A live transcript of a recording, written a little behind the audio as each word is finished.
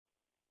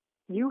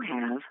You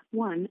have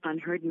one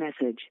unheard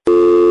message.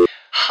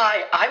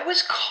 Hi, I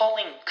was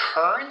calling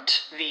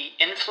Current, the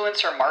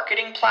influencer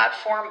marketing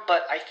platform,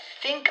 but I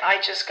think I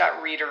just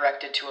got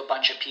redirected to a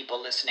bunch of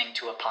people listening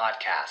to a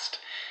podcast.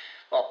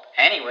 Well,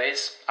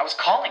 anyways, I was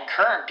calling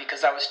Current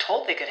because I was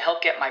told they could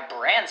help get my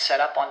brand set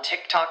up on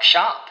TikTok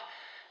Shop,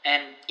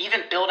 and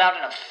even build out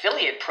an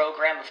affiliate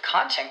program of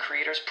content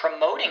creators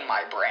promoting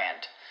my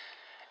brand,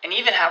 and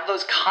even have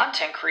those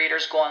content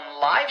creators go on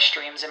live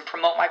streams and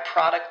promote my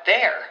product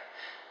there.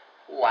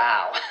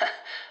 Wow,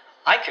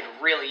 I could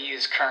really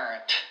use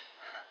Current.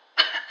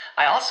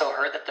 I also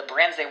heard that the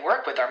brands they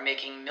work with are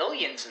making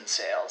millions in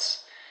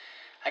sales.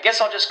 I guess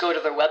I'll just go to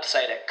their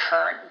website at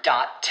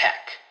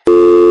current.tech.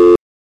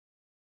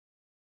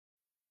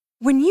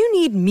 When you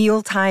need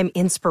mealtime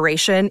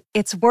inspiration,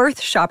 it's worth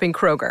shopping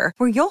Kroger,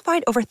 where you'll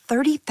find over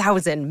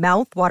 30,000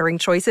 mouth-watering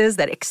choices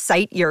that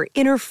excite your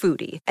inner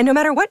foodie. And no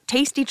matter what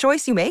tasty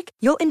choice you make,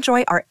 you'll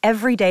enjoy our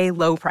everyday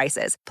low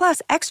prices,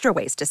 plus extra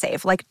ways to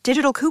save, like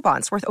digital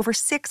coupons worth over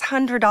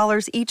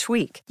 $600 each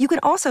week. You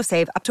can also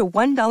save up to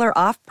 $1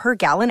 off per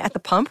gallon at the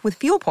pump with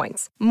fuel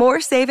points.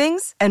 More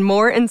savings and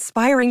more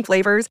inspiring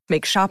flavors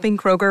make shopping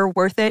Kroger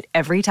worth it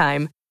every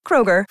time.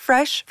 Kroger,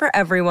 fresh for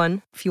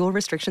everyone. Fuel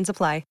restrictions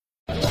apply.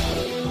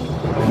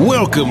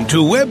 Welcome to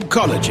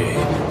Webcology.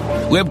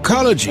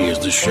 Webcology is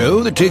the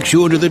show that takes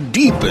you into the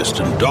deepest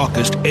and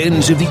darkest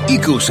ends of the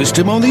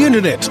ecosystem on the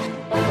internet.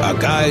 Our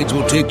guides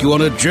will take you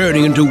on a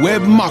journey into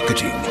web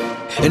marketing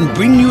and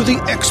bring you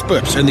the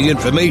experts and the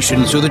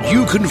information so that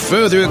you can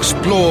further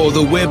explore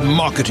the web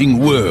marketing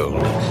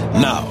world.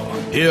 Now,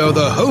 here are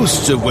the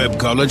hosts of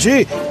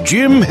Webcology,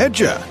 Jim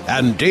Hedger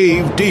and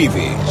Dave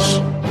Davies.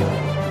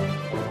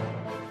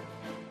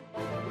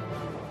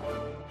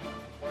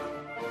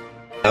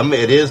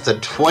 It is the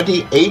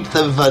 28th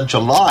of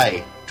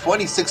July,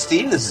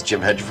 2016. This is Jim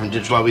Hedger from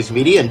Digital Always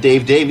Media and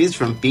Dave Davies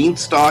from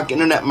Beanstalk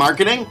Internet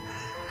Marketing.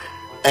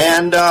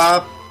 And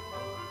actually,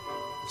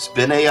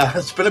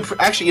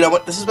 you know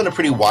what? This has been a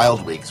pretty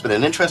wild week. It's been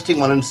an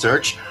interesting one in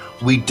search.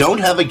 We don't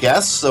have a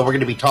guest, so we're going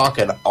to be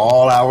talking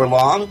all hour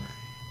long.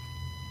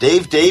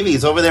 Dave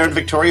Davies over there in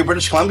Victoria,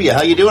 British Columbia.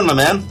 How you doing, my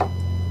man?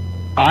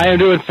 I am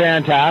doing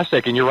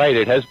fantastic, and you're right.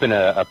 It has been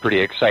a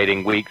pretty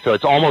exciting week, so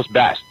it's almost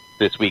best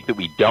this week that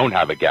we don't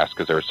have a guest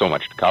because there's so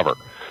much to cover.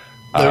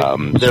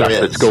 Stuff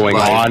that's going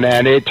on,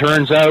 and it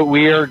turns out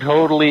we are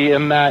totally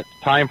in that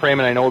time frame,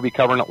 and I know we'll be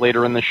covering it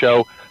later in the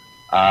show,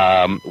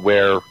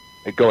 where,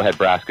 go ahead,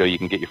 Brasco, you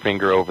can get your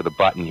finger over the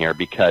button here,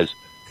 because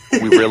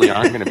we really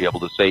aren't going to be able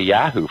to say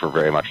Yahoo for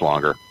very much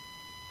longer.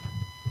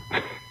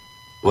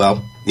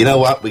 Well, you know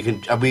what?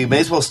 We may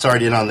as well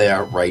start in on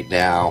there right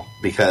now,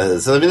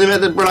 because we're not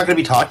going to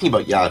be talking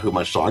about Yahoo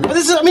much longer. But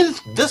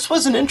this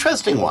was an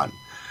interesting one.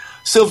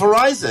 So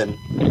Verizon,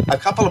 a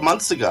couple of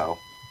months ago,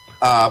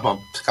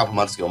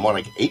 more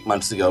like 8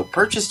 months ago,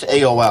 purchased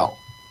AOL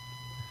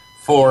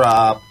for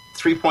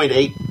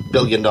 $3.8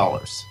 billion.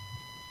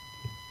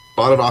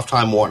 Bought it off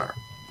Time Warner.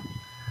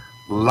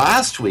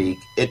 Last week,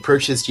 it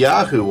purchased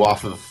Yahoo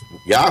off of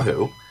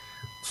Yahoo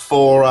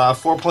for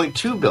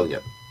 $4.2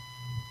 billion.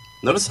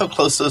 Notice how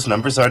close those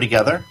numbers are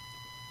together?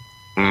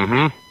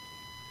 Mm-hmm.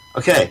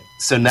 Okay,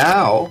 so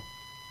now,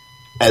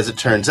 as it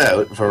turns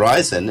out,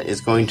 Verizon is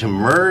going to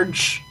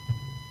merge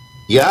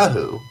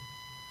Yahoo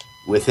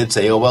with its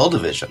AOL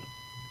division.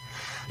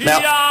 Now,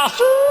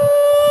 Yahoo!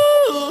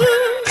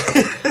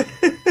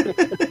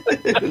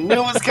 Knew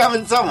it was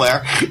coming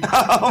somewhere.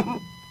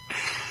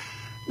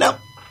 Now,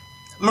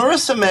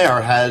 Marissa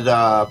Mayer had,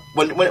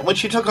 when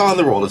she took on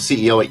the role of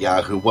CEO at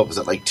Yahoo, what was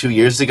it, like 2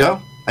 years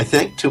ago? I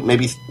think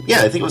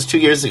it was 2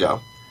 years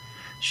ago.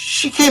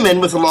 She came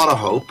in with a lot of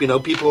hope. You know,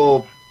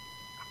 people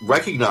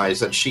recognize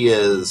that she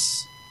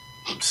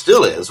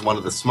still is one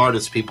of the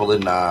smartest people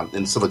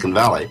in Silicon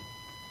Valley.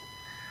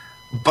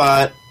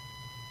 But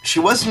she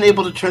wasn't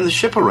able to turn the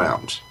ship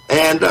around.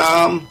 And,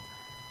 I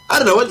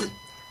don't know,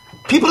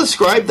 people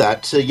describe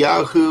that to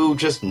Yahoo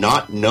just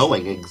not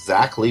knowing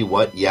exactly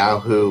what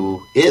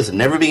Yahoo is and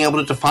never being able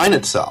to define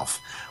itself.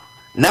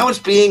 Now it's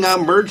being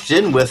merged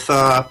in with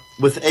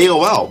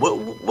AOL.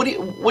 What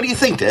do you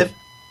think, Dave?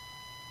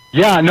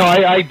 Yeah, no,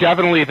 I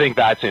definitely think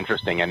that's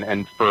interesting.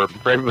 And for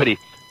everybody,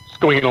 just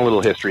going in a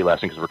little history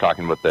lesson, because we're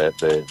talking about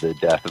the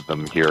death of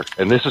them here.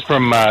 And this is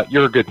from,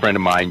 you're a good friend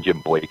of mine,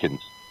 Jim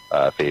Boykin's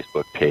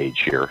Facebook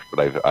page here,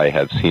 but I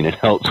have seen it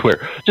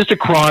elsewhere. Just to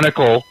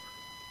chronicle,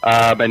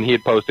 and he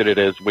had posted it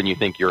as "When you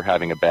think you're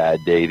having a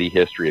bad day, the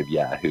history of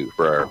Yahoo"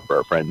 for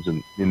our friends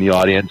in the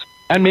audience,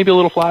 and maybe a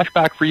little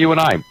flashback for you and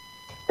I.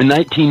 In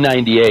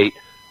 1998,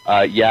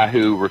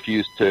 Yahoo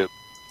refused to.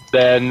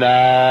 Then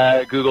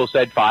Google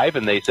said 5,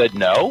 and they said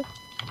no.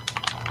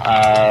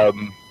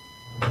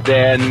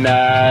 Then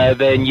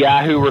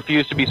Yahoo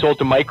refused to be sold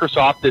to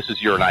Microsoft. This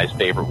is your and I's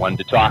favorite one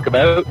to talk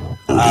about.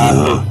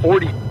 For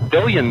 $40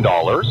 billion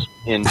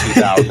in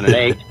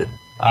 2008.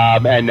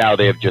 And now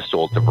they have just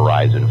sold to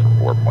Verizon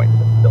for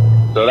 $4.6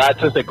 billion. So that's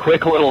just a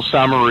quick little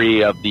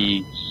summary of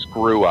the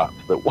screw up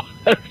that was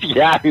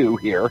Yahoo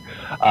here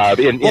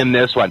in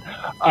this one.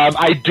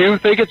 I do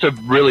think it's a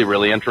really,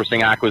 really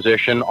interesting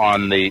acquisition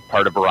on the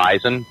part of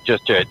Verizon,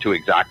 just to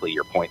exactly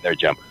your point there,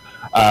 Jim.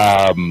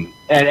 And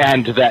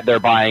that they're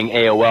buying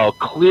AOL.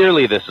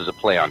 Clearly, this is a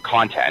play on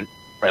content,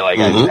 right? Like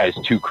as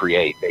to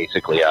create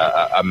basically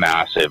a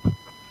massive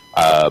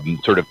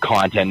sort of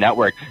content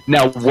network.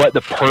 Now, what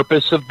the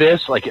purpose of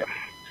this,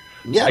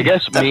 Yeah, I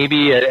guess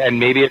maybe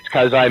it's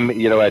because I'm,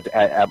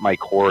 at my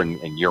core,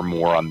 and you're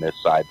more on this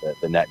side,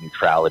 the net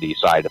neutrality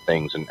side of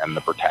things, and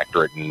the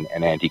protectorate and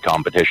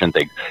anti-competition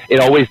things. It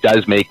always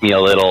does make me a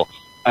little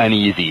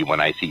uneasy when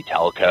I see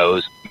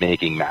telcos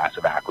making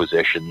massive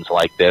acquisitions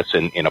like this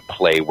in a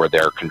play where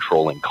they're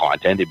controlling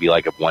content. It'd be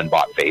like if one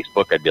bought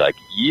Facebook, I'd be like,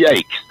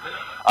 yikes.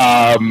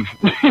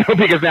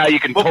 Because now you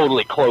can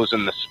totally close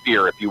in the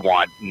sphere if you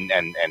want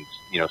and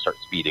start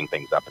speeding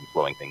things up and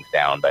slowing things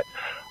down. But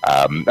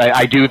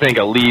I do think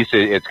at least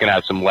it's going to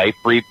have some life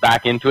breathed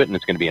back into it, and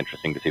it's going to be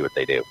interesting to see what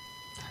they do.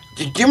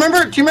 Do you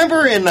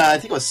remember in, I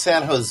think it was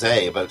San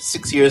Jose, about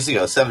 7 years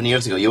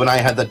ago, you and I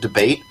had that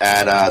debate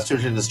at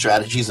Certain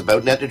Strategies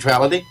about net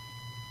neutrality?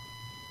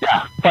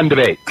 Yeah, fun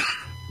debate.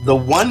 The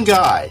one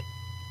guy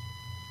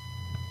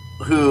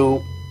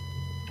who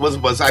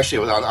was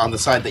actually on the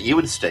side that you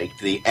had staked,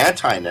 the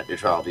anti-net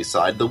neutrality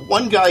side, the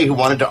one guy who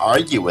wanted to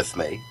argue with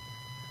me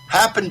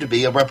happened to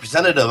be a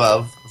representative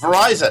of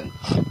Verizon.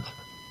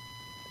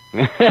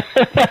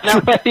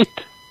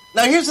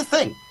 Now, here's the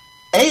thing.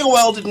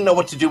 AOL didn't know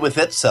what to do with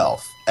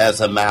itself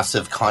as a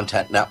massive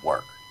content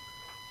network.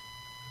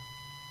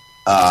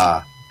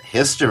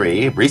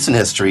 Recent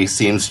history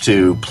seems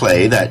to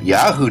play that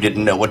Yahoo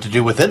didn't know what to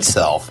do with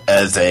itself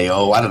as a,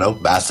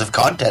 massive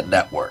content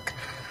network.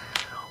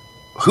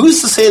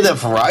 Who's to say that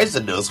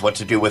Verizon knows what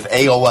to do with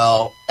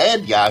AOL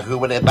and Yahoo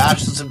when it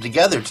mashes them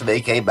together to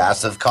make a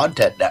massive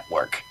content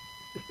network?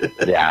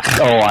 Yeah.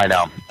 Oh, I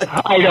know.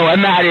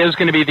 And that is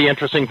going to be the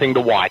interesting thing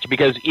to watch,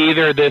 because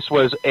either this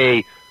was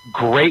a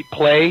great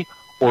play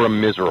or a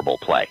miserable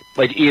play.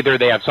 Like, either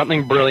they have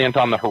something brilliant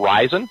on the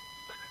horizon,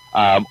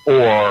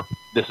 or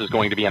this is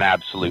going to be an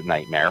absolute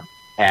nightmare,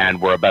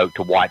 and we're about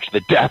to watch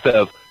the death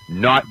of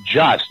not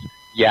just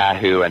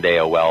Yahoo and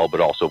AOL, but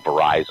also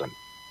Verizon.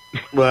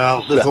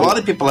 Well, there's a lot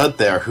of people out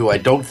there who I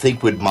don't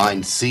think would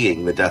mind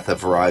seeing the death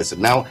of Verizon.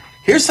 Now,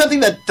 here's something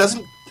that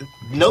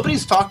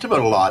nobody's talked about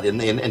a lot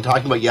in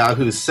talking about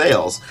Yahoo's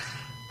sales,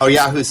 or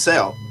Yahoo's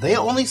sale. They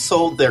only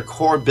sold their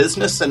core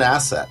business and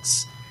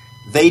assets.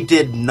 They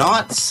did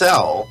not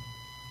sell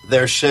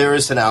their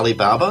shares in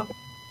Alibaba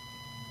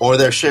or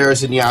their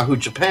shares in Yahoo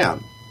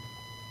Japan.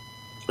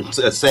 It's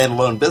a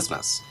standalone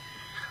business.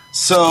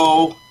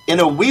 So, in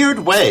a weird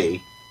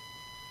way,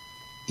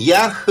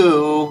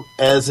 Yahoo,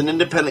 as an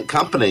independent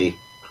company,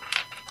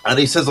 at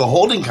least as a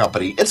holding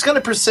company, it's going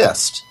to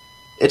persist.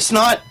 It's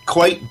not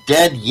quite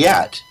dead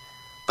yet,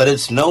 but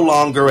it's no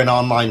longer an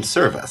online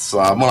service.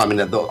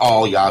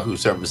 All Yahoo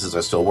services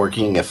are still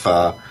working. If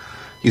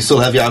you still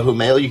have Yahoo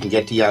Mail, you can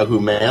get to Yahoo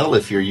Mail.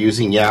 If you're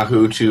using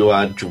Yahoo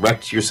to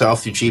direct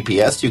yourself through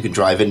GPS, you can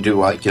drive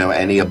into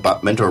any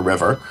abutment or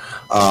river,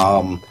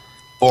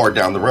 or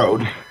down the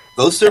road.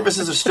 Those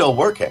services are still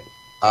working.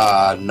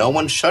 No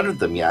one shuttered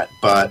them yet,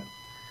 but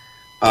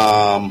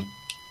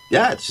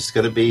it's just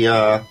going to be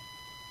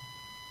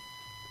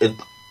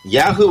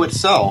Yahoo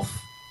itself.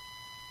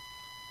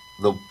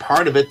 The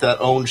part of it that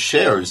owns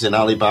shares in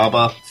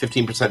Alibaba,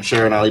 15%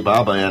 share in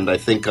Alibaba, and I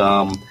think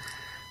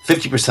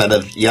 50%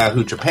 of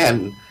Yahoo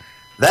Japan,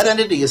 that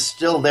entity is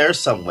still there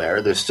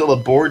somewhere. There's still a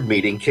board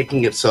meeting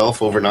kicking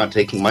itself over not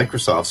taking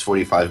Microsoft's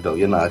 $45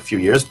 billion a few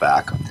years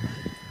back.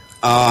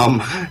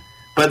 But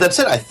that's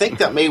it. I think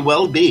that may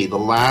well be the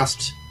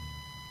last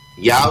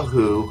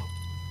Yahoo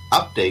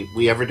update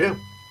we ever do.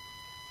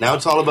 Now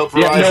it's all about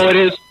Verizon. Yeah, no, it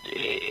is.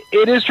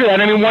 It is true.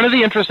 And I mean, one of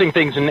the interesting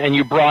things, and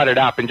you brought it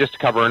up, and just to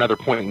cover another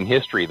point in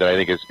history that I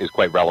think is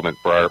quite relevant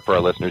for our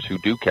listeners who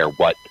do care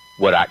what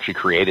actually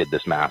created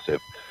this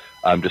massive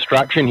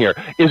destruction here,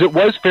 is it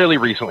was fairly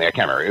recently, I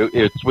can't remember,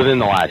 it's within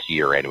the last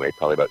year anyway,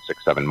 probably about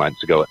 6-7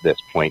 months ago at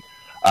this point,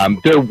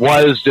 there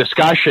was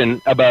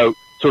discussion about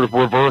sort of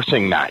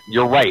reversing that.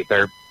 You're right,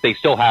 they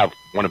still have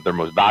one of their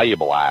most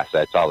valuable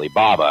assets,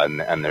 Alibaba,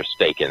 and their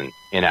stake in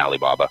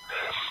Alibaba.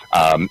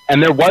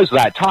 And there was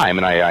that time,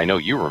 and I know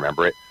you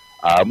remember it,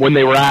 when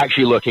they were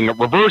actually looking at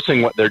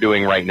reversing what they're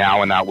doing right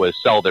now, and that was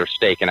sell their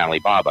stake in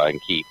Alibaba and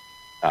keep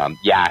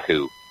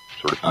Yahoo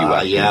sort of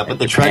U.S. But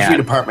the Treasury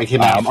Department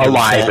came out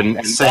alive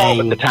and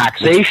saying the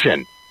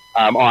taxation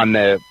on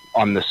the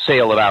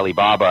sale of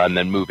Alibaba and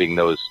then moving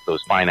those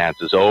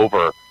finances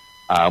over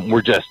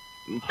were just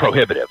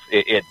prohibitive.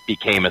 It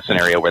became a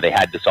scenario where they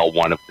had to sell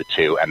one of the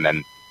two, and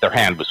then their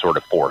hand was sort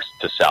of forced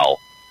to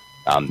sell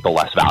the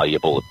less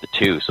valuable of the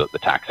two, so that the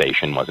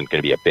taxation wasn't going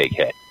to be a big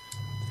hit.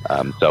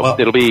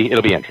 It'll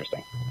be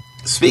interesting.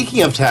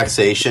 Speaking of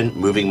taxation,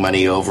 moving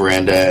money over,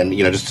 and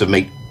just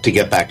to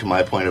get back to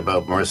my point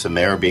about Marissa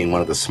Mayer being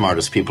one of the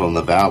smartest people in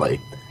the Valley,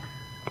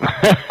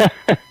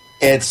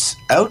 it's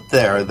out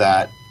there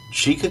that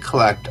she could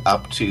collect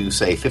up to,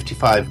 say,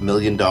 $55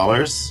 million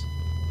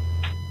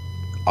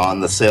on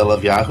the sale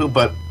of Yahoo,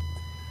 but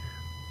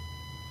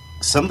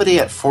somebody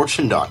at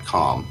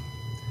Fortune.com,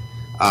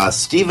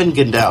 Stephen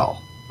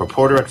Gindel,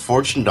 reporter at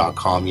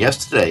Fortune.com,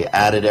 yesterday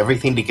added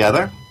everything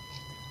together.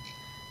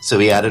 So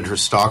he added her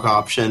stock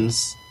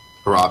options,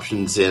 her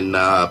options in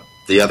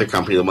the other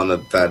company, the one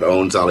that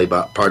owns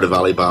Alibaba, part of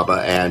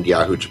Alibaba and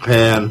Yahoo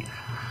Japan,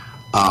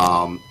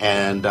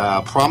 and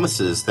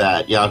promises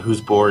that Yahoo's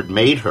board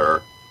made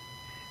her,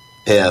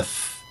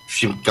 if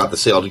she got the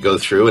sale to go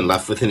through and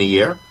left within a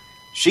year,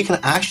 she can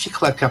actually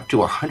collect up to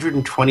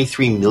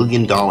 $123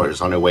 million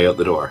on her way out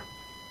the door.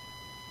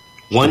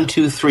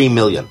 $123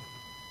 million.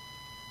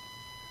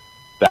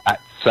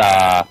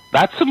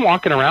 That's some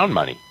walking around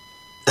money.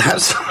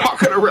 That's some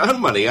walking around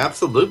money,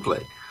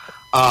 absolutely.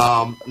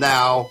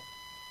 Now,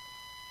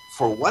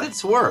 for what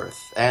it's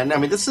worth, and I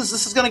mean this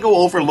is going to go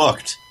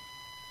overlooked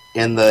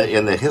in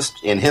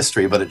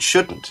history, but it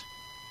shouldn't.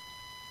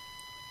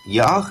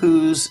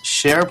 Yahoo's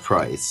share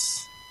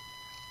price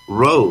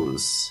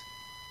rose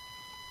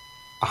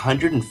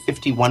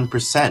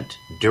 151%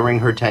 during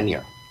her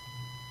tenure.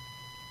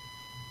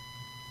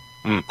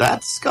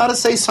 That's got to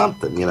say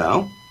something, you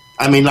know.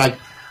 I mean, like,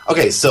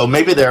 okay, so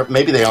maybe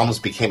they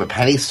almost became a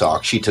penny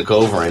stock. She took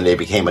over and they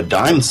became a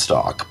dime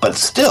stock, but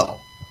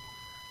still,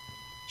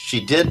 she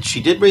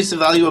did raise the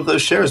value of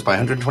those shares by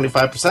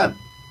 125%.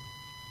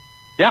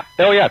 Yeah.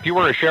 Oh, yeah. If you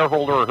were a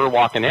shareholder of her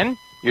walking in,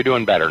 you're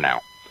doing better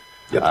now.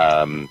 Yep.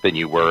 Than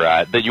you were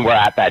at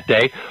that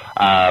day.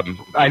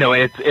 I know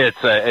it's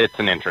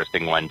an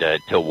interesting one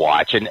to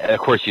watch, and of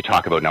course you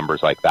talk about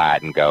numbers like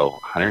that and go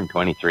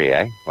 123,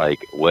 eh?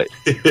 Like what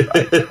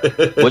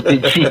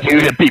did she do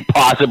to be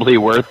possibly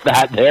worth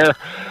that there?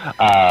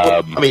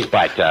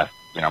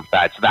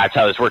 That's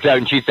how this works out,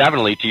 and she's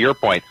definitely, to your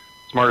point,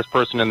 smartest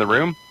person in the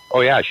room.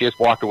 Oh yeah, she just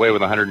walked away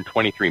with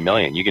 123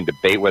 million. You can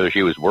debate whether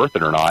she was worth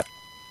it or not.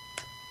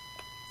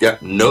 Yeah,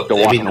 no,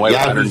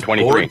 Yahoo's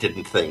board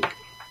didn't think.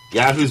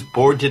 Yahoo's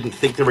board didn't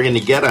think they were going to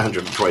get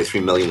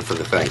 $123 million for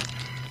the thing.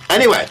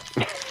 Anyway,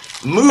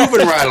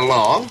 moving right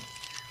along.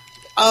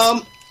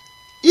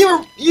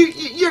 You're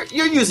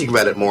using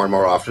Reddit more and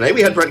more often. Eh?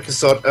 We had Brent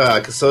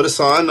Casotis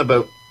on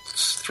about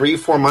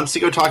 3-4 months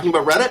ago talking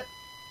about Reddit.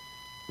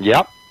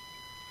 Yep.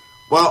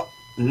 Well,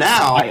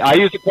 now I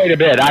use it quite a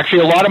bit.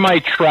 Actually, a lot of my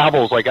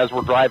travels, like as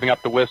we're driving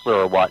up to Whistler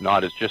or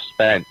whatnot, is just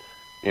spent,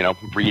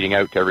 reading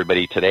out to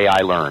everybody today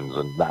I learns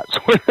and that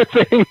sort of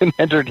thing, and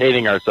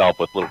entertaining ourselves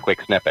with little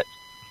quick snippets.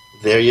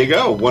 There you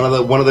go. One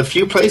of the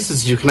few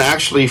places you can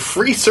actually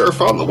free surf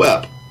on the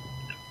web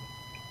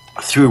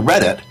through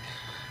Reddit.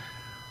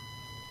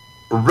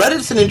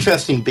 Reddit's an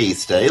interesting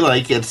beast, eh?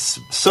 Like, it's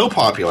so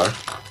popular.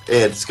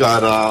 It's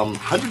got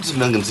hundreds of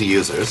millions of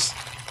users.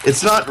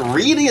 It's not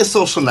really a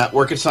social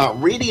network. It's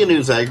not really a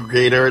news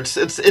aggregator.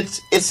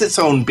 It's its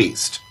own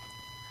beast.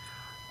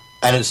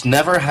 And it's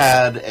never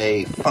had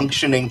a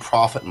functioning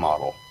profit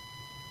model.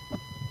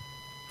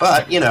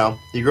 But, you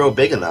grow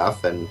big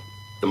enough and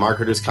the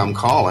marketers come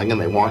calling and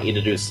they want you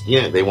to do,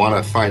 they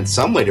want to find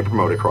some way to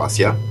promote across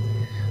you.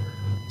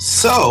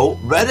 So,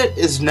 Reddit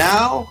is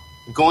now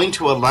going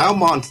to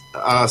allow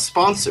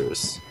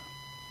sponsors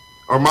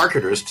or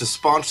marketers to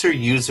sponsor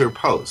user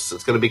posts.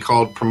 It's going to be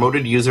called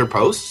Promoted User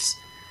Posts.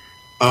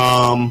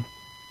 So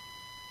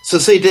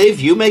say, Dave,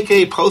 you make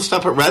a post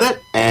up at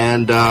Reddit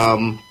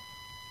and...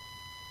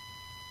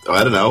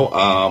 I don't know,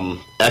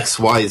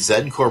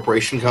 XYZ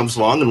Corporation comes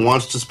along and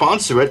wants to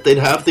sponsor it, they'd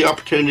have the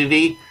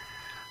opportunity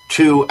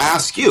to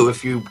ask you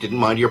if you didn't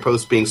mind your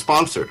post being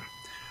sponsored.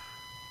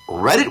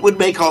 Reddit would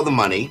make all the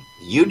money.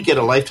 You'd get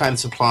a lifetime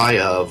supply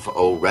of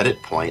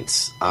Reddit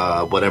points,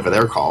 whatever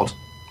they're called.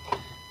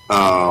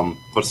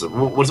 What's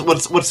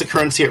the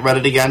currency at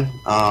Reddit again?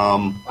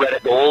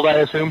 Reddit Gold,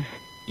 I assume.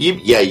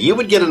 You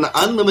would get an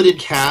unlimited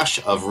cache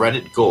of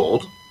Reddit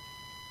Gold,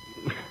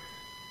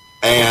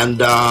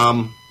 and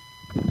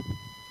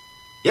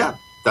yeah,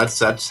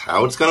 that's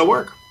how it's going to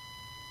work.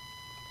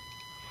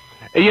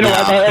 You know,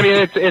 I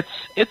mean,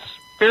 it's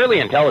fairly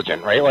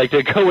intelligent, right? Like,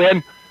 to go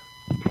in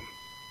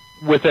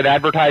with an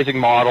advertising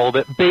model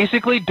that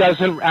basically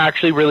doesn't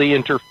actually really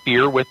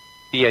interfere with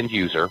the end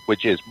user,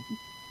 which is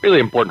really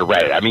important to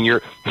Reddit. I mean,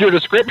 your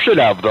description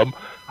of them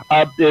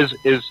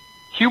is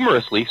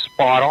humorously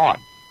spot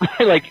on.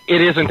 Like,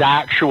 it isn't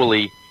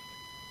actually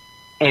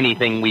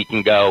anything we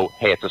can go,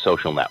 hey, it's a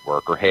social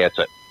network, or hey,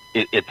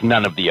 it's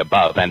none of the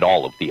above and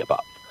all of the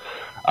above.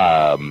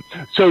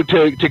 So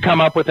to come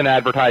up with an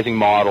advertising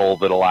model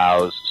that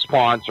allows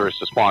sponsors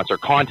to sponsor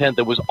content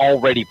that was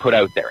already put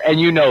out there, and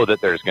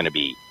that there's going to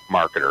be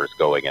marketers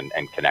going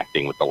and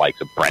connecting with the likes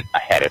of Brent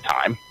ahead of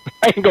time,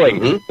 and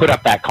going, put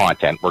up that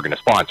content, we're going to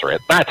sponsor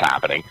it. That's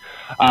happening.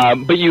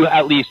 But you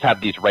at least have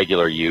these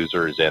regular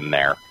users in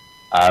there.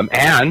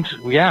 And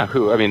yeah,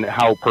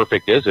 how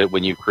perfect is it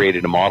when you've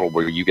created a model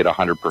where you get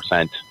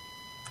 100%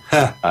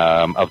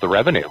 of the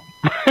revenue?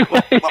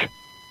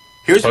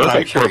 Here's what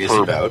I'm curious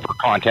about. For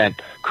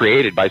content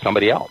created by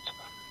somebody else.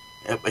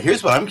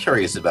 Here's what I'm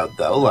curious about,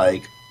 though.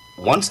 Like,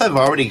 once I've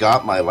already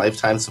got my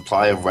lifetime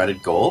supply of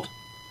Reddit Gold,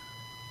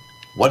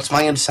 what's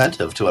my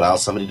incentive to allow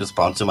somebody to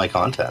sponsor my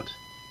content?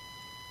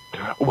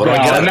 Well,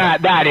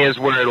 and that is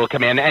where it'll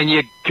come in, and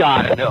you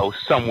gotta know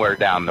somewhere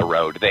down the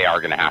road they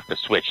are going to have to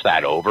switch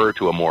that over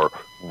to a more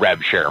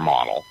rev share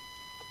model.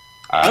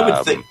 I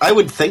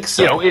would think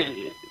so.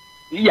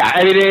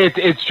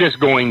 It's just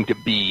going to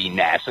be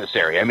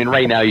necessary. I mean,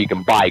 right now you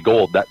can buy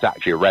gold. That's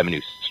actually a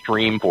revenue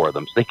stream for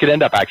them. So they could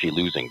end up actually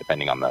losing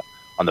depending on the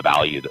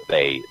value that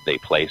they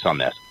place on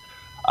this,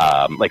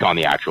 like on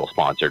the actual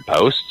sponsored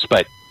posts.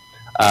 But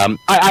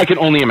I can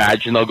only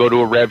imagine they'll go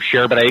to a rev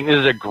share. But I think this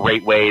is a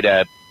great way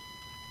to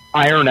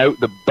iron out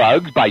the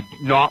bugs by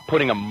not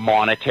putting a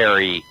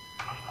monetary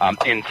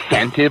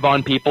incentive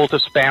on people to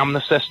spam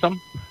the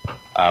system.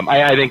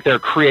 I think they're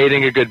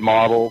creating a good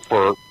model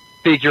for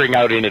figuring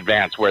out in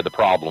advance where the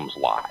problems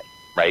lie,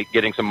 right?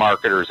 Getting some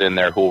marketers in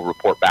there who will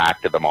report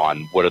back to them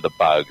on what are the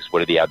bugs,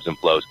 what are the ebbs and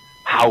flows,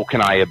 how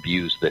can I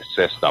abuse this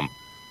system?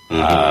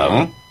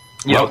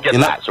 Get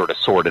that sort of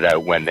sorted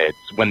out when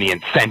the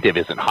incentive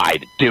isn't high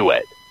to do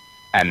it,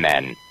 and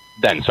then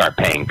start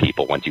paying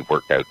people once you've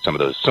worked out some of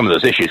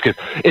those issues. Because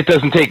it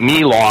doesn't take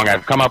me long.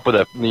 I've come up with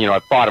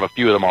I've thought of a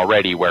few of them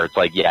already where it's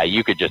like, yeah,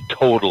 you could just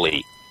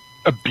totally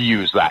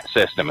abuse that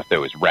system if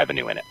there was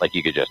revenue in it. Like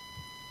you could just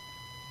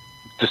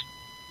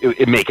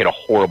make it a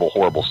horrible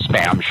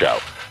spam show,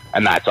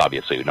 and that's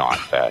obviously not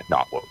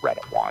what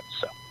Reddit wants.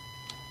 So,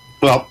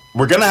 well,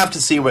 we're gonna have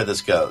to see where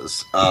this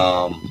goes.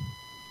 We'll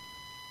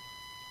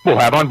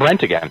have on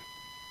Brent again.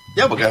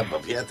 Yeah,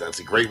 that's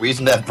a great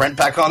reason to have Brent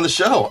back on the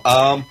show.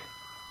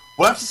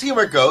 We'll have to see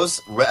where it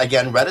goes.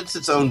 Again, Reddit's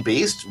its own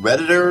beast.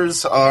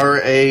 Redditors are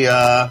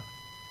a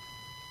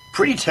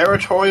pretty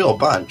territorial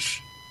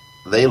bunch.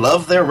 They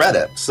love their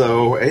Reddit,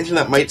 so anything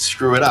that might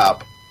screw it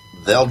up,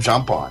 they'll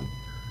jump on.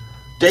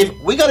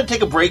 Dave, we got to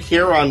take a break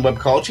here on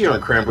Webcology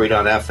on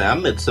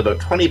Cranberry.fm. It's about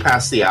 20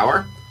 past the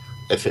hour,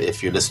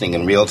 if you're listening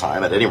in real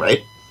time, at any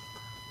rate.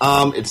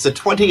 It's the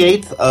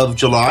 28th of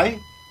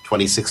July,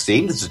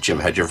 2016. This is Jim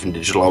Hedger from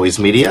Digital Always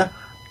Media.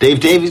 Dave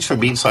Davies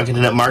from Beanstalk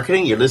Internet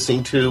Marketing. You're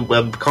listening to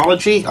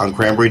Webcology on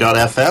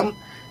Cranberry.fm,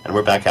 and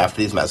we're back after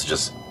these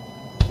messages.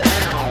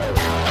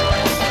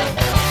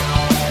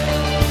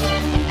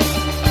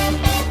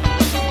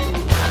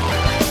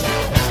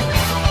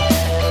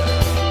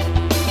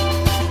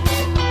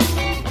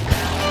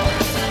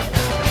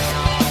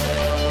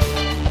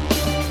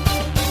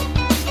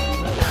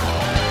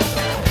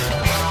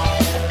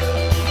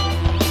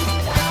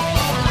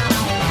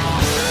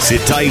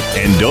 Sit tight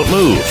and don't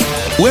move.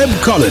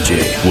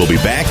 Webcology. We'll be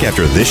back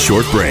after this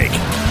short break.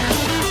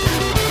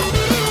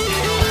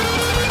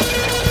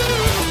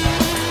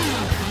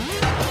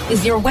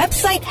 Is your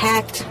website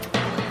hacked?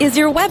 Is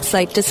your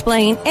website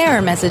displaying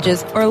error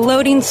messages or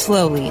loading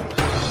slowly?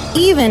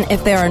 Even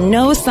if there are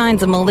no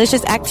signs of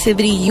malicious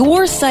activity,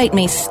 your site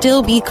may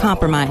still be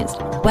compromised.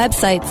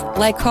 Websites,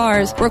 like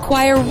cars,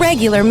 require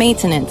regular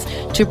maintenance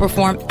to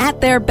perform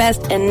at their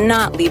best and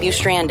not leave you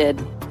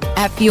stranded.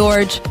 At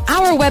Fjorge,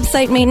 our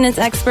website maintenance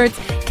experts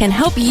can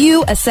help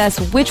you assess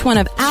which one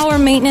of our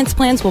maintenance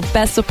plans will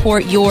best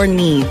support your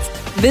needs.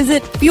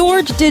 Visit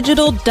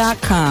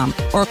fjorgedigital.com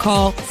or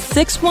call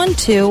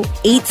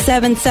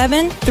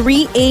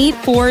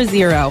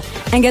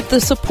 612-877-3840 and get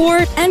the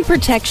support and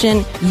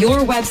protection your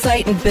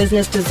website and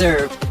business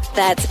deserve.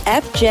 That's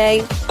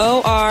FJORGE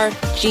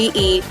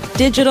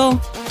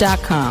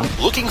digital.com.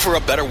 Looking for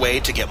a better way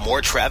to get more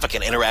traffic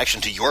and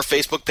interaction to your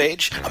Facebook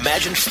page?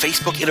 Imagine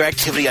Facebook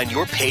interactivity on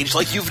your page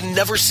like you've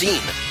never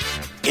seen.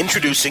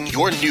 Introducing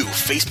your new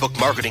Facebook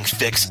marketing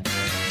fix,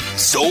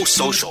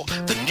 ZoSocial,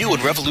 the new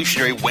and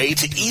revolutionary way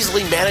to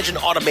easily manage and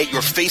automate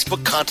your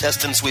Facebook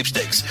contests and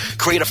sweepstakes.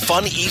 Create a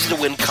fun,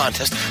 easy-to-win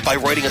contest by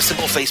writing a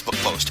simple Facebook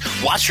post.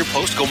 Watch your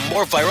post go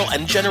more viral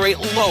and generate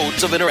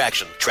loads of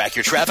interaction. Track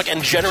your traffic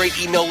and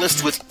generate email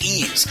lists with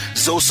ease.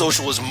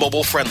 ZoSocial is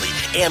mobile-friendly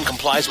and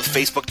complies with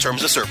Facebook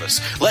terms of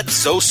service. Let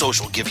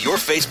ZoSocial give your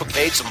Facebook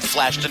page some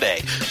flash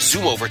today.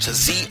 Zoom over to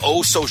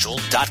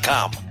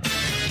ZoSocial.com.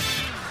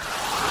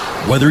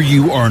 Whether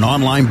you are an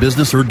online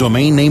business or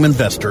domain name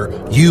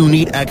investor, you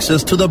need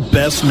access to the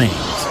best names.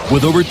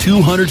 With over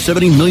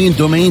 270 million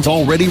domains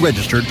already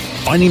registered,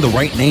 finding the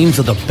right names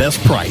at the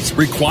best price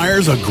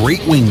requires a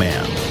great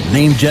wingman.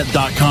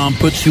 Namejet.com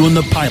puts you in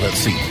the pilot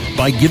seat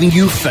by giving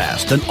you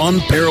fast and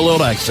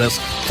unparalleled access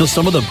to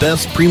some of the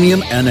best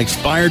premium and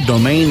expired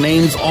domain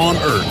names on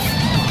earth.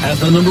 As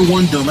the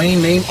 #1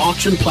 domain name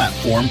auction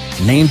platform,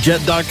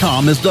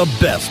 Namejet.com is the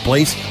best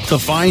place to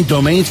find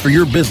domains for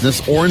your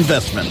business or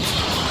investment.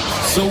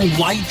 So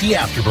light the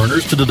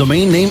afterburners to the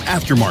domain name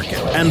aftermarket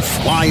and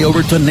fly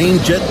over to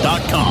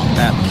Namejet.com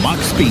at Mach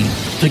speed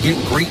to get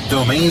great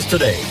domains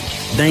today.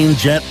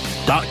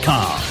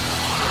 Namejet.com.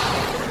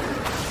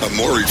 A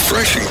more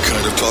refreshing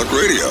kind of talk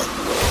radio.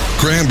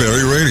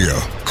 Cranberry Radio.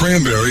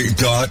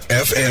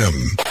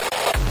 Cranberry.fm.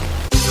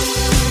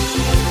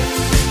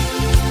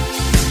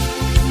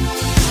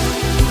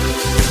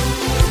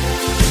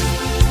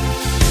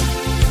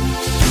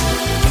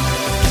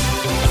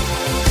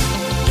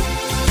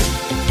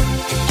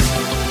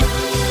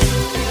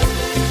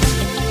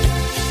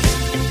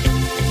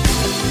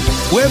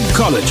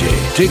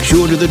 Webcology takes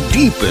you into the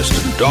deepest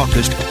and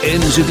darkest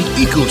ends of the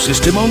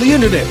ecosystem on the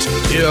internet.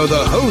 Here are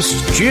the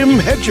hosts, Jim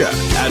Hedger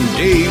and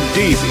Dave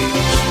Davies.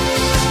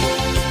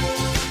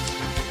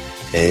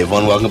 Hey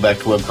everyone, welcome back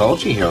to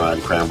Webcology here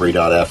on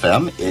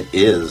Cranberry.fm. It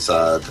is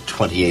the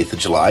 28th of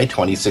July,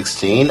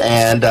 2016,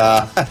 and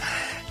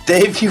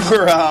Dave, you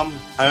were,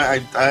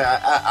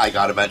 I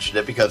gotta mention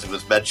it because it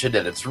was mentioned,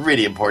 and it's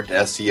really important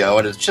to SEO,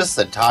 and it's just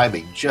the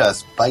timing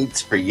just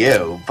bites for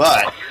you,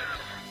 but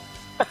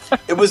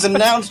it was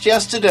announced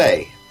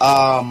yesterday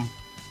that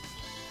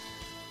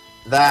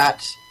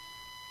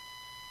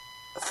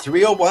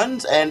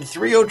 301s and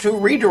 302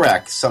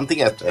 redirects, something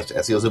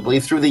SEOs have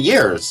believed through the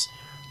years,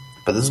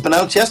 but this has been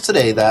announced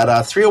yesterday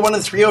that 301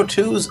 and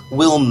 302s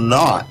will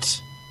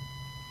not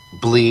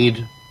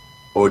bleed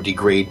or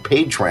degrade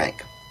page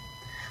rank.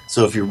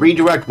 So if you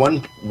redirect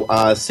one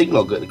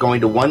signal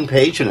going to one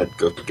page and it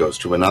goes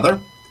to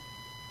another,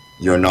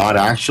 you're not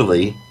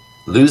actually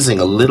losing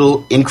a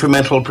little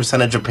incremental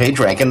percentage of page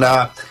rank. And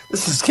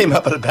this just came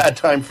up at a bad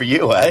time for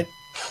you, eh?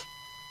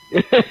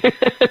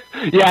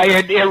 Yeah,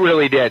 it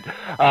really did.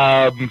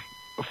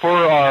 For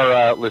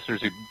our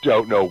listeners who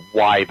don't know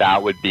why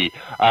that would be,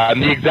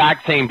 the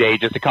exact same day,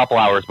 just a couple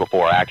hours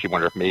before, I actually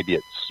wonder if maybe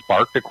it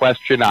sparked a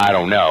question. I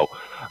don't know.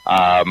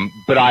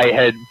 But I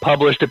had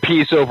published a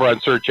piece over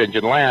on Search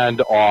Engine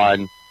Land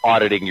on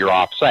auditing your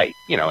off-site,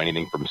 you know,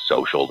 anything from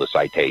social to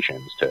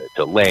citations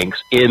to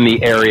links in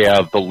the area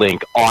of the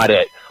link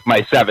audit.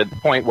 My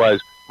seventh point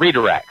was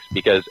redirects,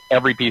 because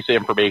every piece of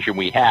information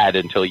we had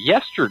until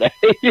yesterday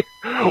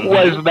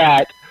was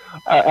that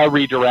a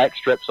redirect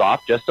strips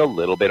off just a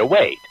little bit of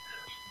weight.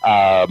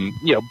 You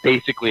know,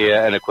 basically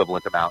an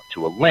equivalent amount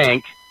to a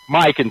link.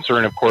 My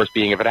concern, of course,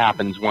 being if it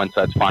happens once,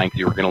 that's fine because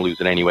you're going to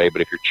lose it anyway.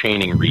 But if you're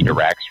chaining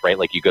redirects, right,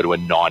 like you go to a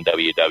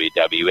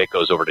non-www, it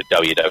goes over to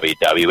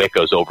www, it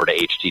goes over to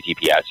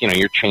HTTPS. You know,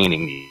 you're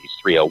chaining these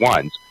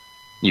 301s.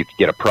 You could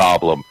get a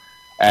problem.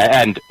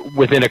 And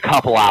within a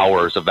couple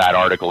hours of that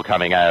article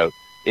coming out,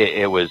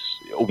 it was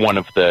one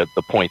of the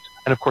points.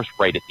 And, of course,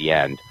 right at the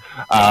end,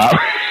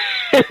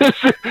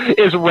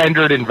 is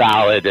rendered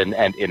invalid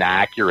and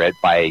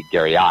inaccurate by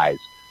Gary Eyes,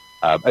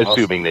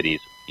 assuming that he's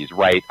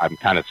right. I'm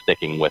kind of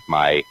sticking with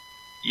my,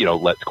 you know,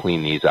 let's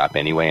clean these up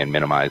anyway and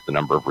minimize the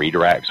number of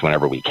redirects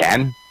whenever we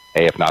can.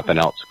 Hey, if nothing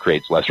else,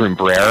 creates less room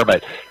for error.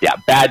 But yeah,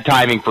 bad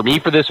timing for me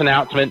for this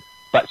announcement,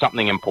 but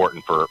something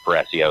important for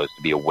SEOs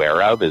to be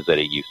aware of is that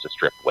it used to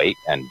strip weight,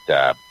 and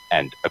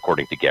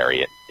according to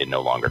Gary, it no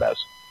longer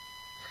does.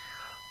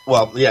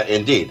 Well, yeah,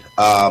 indeed.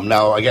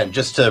 Now, again,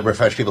 just to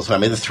refresh people's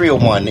memory, the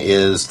 301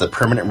 is the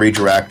permanent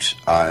redirect,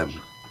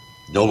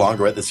 no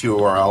longer at this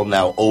URL,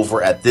 now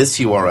over at this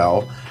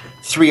URL.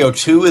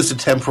 302 is a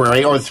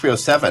temporary, or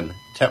 307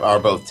 are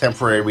both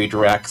temporary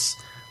redirects.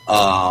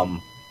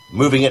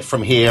 Moving it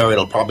from here,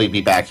 it'll probably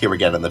be back here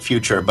again in the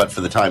future, but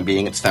for the time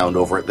being, it's found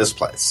over at this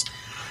place.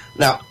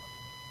 Now,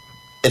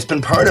 it's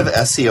been part of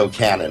SEO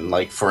canon,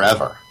 like,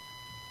 forever,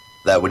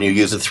 that when you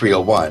use a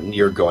 301,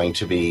 you're going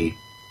to be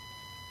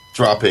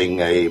dropping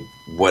a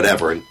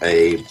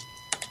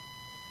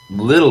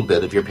little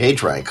bit of your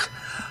page rank.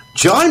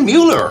 John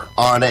Mueller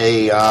on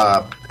a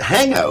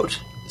Hangout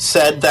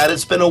said that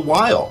it's been a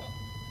while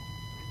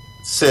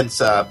since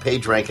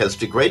PageRank has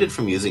degraded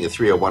from using a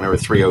 301 or a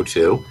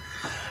 302.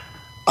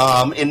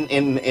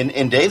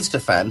 In Dave's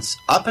defense,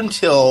 up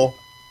until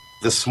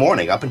this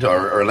morning,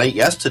 or late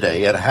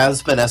yesterday, it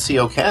has been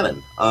SEO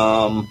canon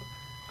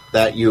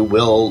that you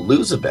will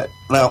lose a bit.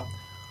 Now,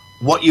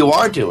 what you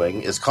are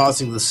doing is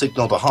causing the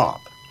signal to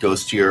hop.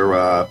 Goes to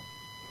your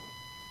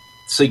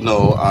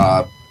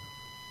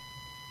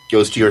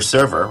goes to your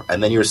server,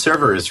 and then your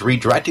server is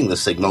redirecting the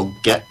signal,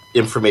 get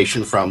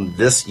information from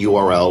this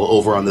URL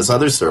over on this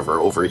other server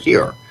over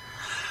here,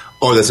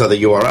 or this other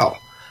URL.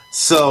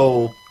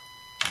 So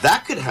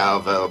that could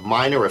have a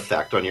minor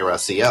effect on your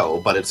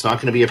SEO, but it's not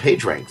going to be a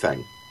PageRank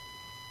thing.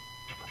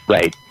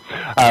 Right.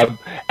 And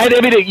I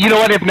mean, you know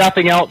what, if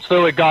nothing else,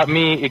 though, it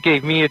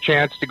gave me a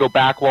chance to go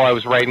back while I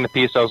was writing the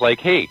piece. I was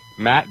like, hey,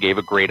 Matt gave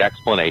a great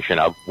explanation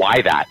of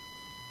why that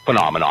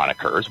phenomenon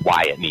occurs,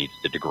 why it needs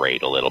to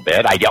degrade a little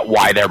bit. I get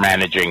why they're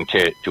managing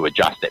to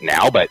adjust it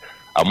now, but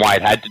why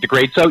it had to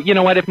degrade. So, you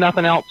know what, if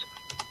nothing else,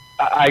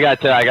 I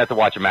got to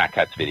watch a Matt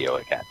Cutts video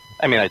again.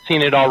 I mean, I'd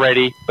seen it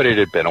already, but it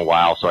had been a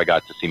while, so I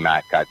got to see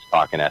Matt Cutts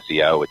talking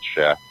SEO, which,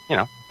 you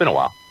know, been a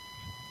while.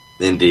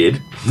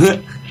 Indeed.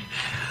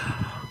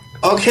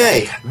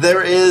 Okay,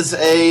 there is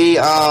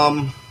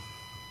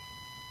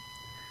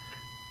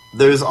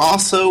there's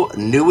also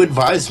new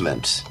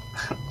advisement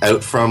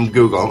out from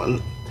Google,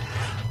 and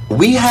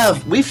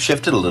we've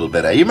shifted a little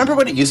bit. You remember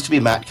when it used to be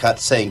Matt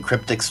Cutts saying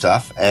cryptic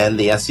stuff, and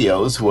the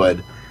SEOs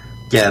would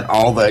get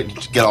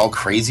all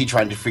crazy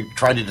trying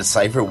to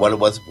decipher what it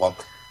was? Well,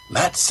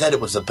 Matt said it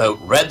was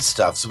about red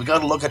stuff, so we got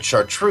to look at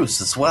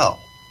chartreuse as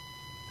well.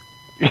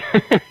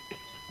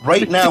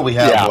 Right now we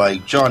have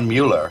like John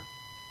Mueller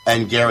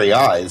and Gary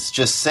Eyes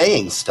just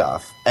saying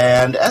stuff,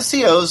 and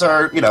SEOs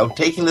are, you know,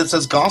 taking this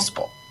as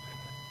gospel.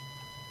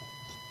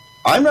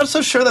 I'm not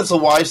so sure that's a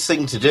wise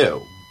thing to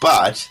do,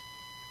 but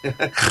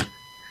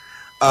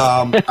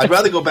I'd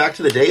rather go back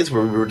to the days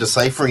where we were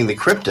deciphering the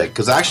cryptic,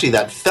 because actually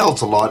that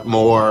felt a lot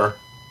more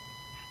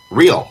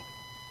real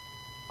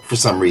for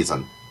some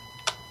reason.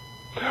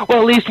 Well,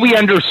 at least we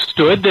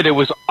understood that it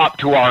was up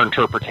to our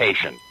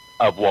interpretation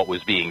of what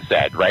was being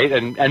said, right?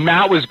 And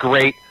Matt was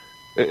great.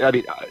 I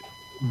mean,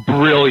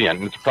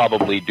 brilliant. It's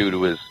probably due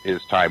to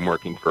his time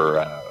working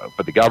for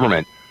the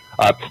government.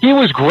 He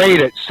was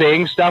great at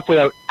saying stuff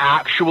without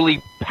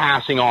actually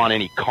passing on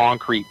any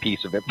concrete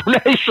piece of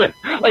information.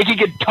 Like, he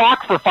could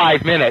talk for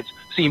 5 minutes,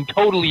 seem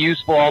totally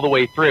useful all the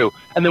way through,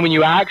 and then when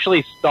you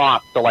actually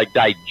stop to, like,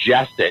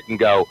 digest it and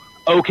go,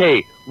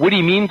 okay, what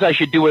he means I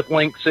should do with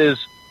links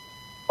is,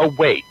 oh,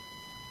 wait,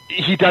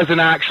 he doesn't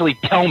actually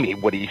tell me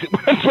what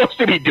I'm supposed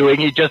to be doing.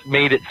 He just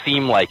made it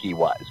seem like he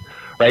was,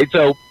 right?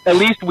 So at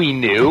least we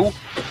knew.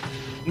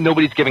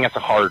 Nobody's giving us a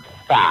hard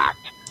fact.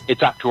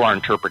 It's up to our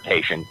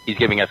interpretation. He's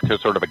giving us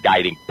sort of a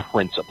guiding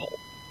principle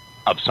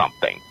of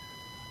something.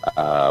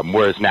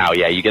 Whereas now,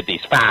 yeah, you get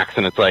these facts,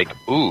 and it's like,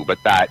 ooh,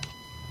 but that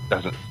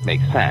doesn't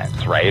make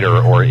sense, right?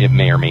 Or it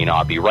may or may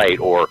not be right.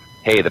 Or,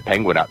 hey, the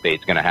Penguin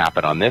update's going to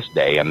happen on this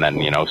day, and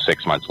then,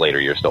 6 months later,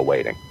 you're still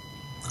waiting.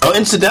 Oh,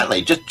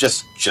 incidentally,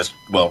 just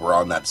while we're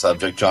on that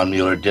subject, John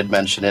Mueller did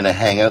mention in a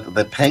hangout that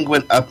the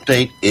Penguin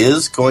update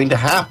is going to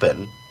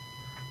happen,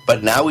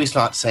 but now he's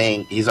not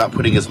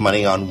putting his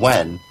money on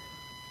when,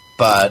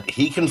 but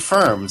he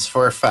confirms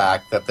for a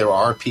fact that there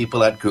are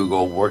people at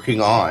Google working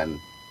on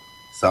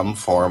some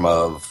form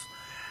of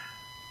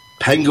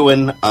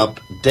Penguin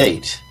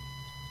update.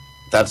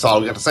 That's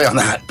all we got to say on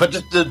that. But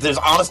just, there's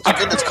honest to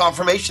goodness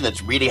confirmation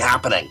it's really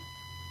happening.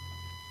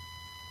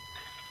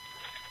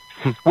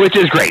 Which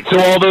is great. So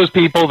all those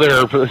people that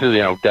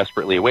are,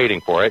 desperately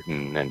waiting for it,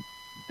 and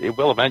it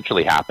will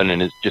eventually happen,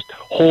 and is just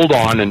hold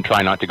on and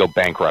try not to go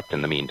bankrupt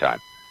in the meantime.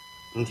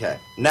 Okay.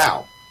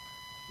 Now,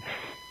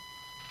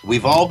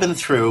 we've all been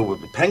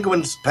through,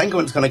 Penguin's going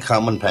to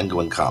come when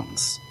Penguin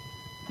comes.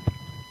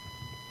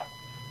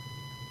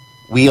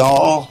 We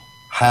all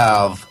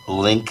have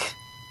link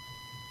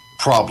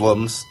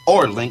problems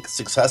or link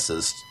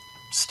successes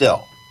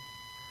still.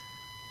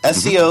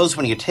 SEOs,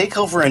 when you take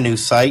over a new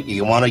site,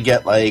 you want to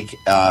get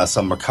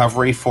some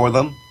recovery for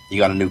them. You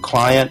got a new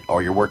client,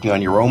 or you're working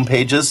on your own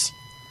pages.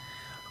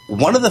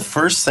 One of the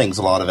first things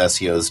a lot of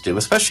SEOs do,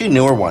 especially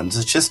newer ones,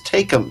 is just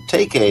take a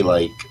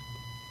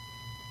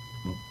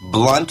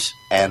blunt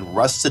and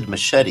rusted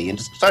machete and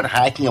just start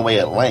hacking away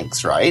at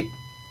links, right?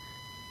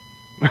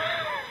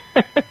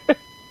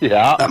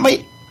 Yeah.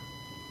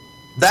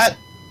 That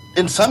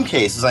in some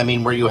cases,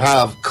 where you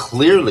have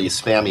clearly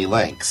spammy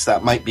links,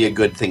 that might be a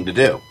good thing to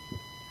do.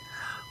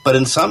 But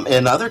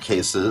in other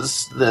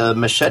cases, the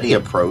machete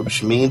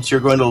approach means you're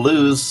going to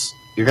lose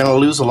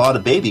a lot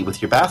of baby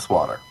with your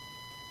bathwater.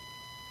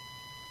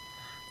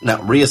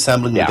 Now,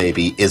 reassembling the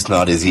baby is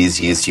not as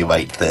easy as you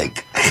might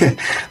think.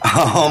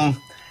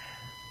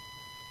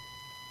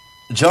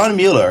 John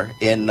Mueller,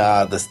 in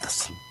the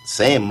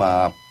same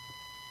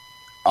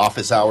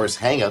office hours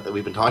hangout that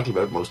we've been talking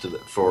about most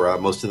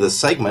of this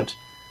segment,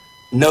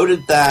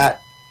 noted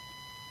that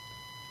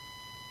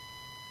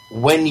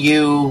when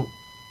you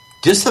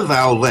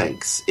disavow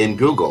links in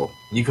Google,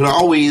 you can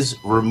always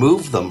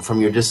remove them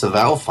from your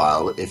disavow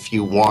file if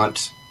you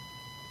want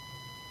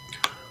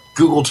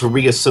Google to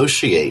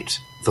reassociate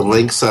the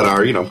links that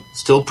are,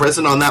 still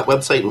present on that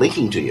website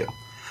linking to you.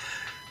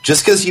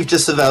 Just because you've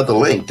disavowed the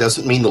link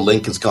doesn't mean the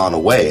link has gone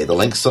away. The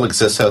link still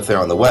exists out there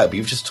on the web.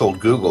 You've just told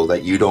Google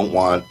that you don't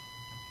want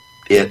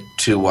it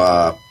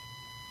to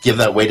give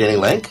that weight any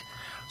link.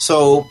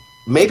 So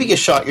maybe you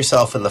shot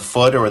yourself in the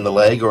foot or in the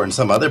leg or in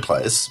some other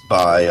place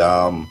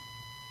by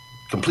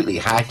completely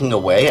hacking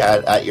away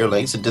at your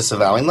links and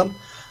disavowing them.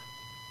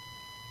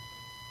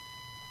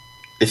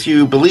 If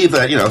you believe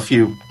that, if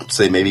you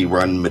say maybe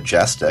run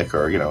Majestic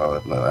or,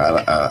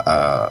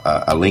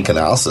 a link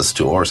analysis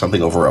tool or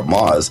something over at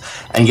Moz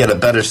and get a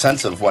better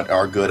sense of what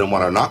are good and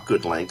what are not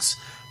good links,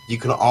 you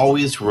can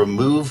always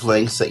remove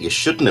links that you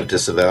shouldn't have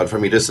disavowed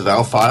from your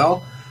disavow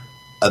file.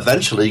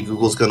 Eventually,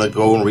 Google's going to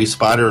go and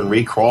re-spider and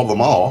re-crawl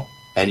them all,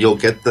 and you'll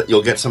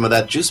get some of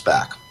that juice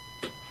back.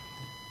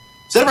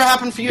 Has that ever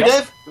happened for you,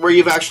 Dave, where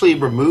you've actually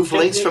removed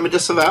links from a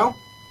disavow?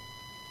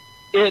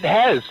 It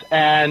has,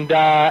 and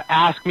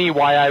ask me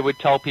why I would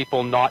tell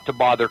people not to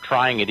bother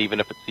trying it, even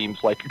if it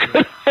seems like a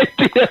good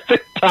idea at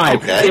the time.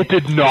 Okay. It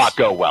did not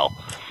go well.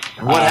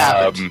 What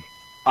happened?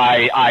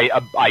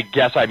 I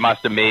guess I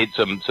must have made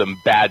some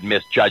bad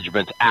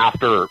misjudgments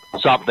after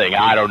something.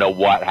 I don't know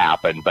what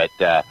happened, but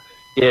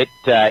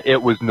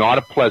it was not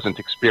a pleasant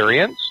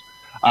experience.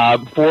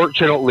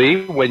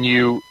 Fortunately, when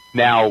you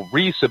now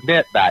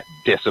resubmit that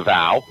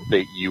disavow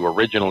that you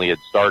originally had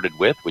started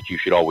with, which you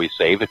should always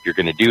save if you're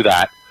going to do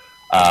that,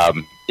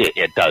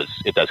 it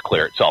does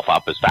clear itself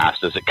up as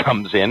fast as it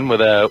comes in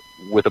with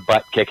a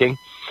butt kicking.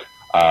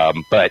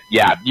 But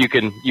yeah, you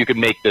can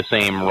make the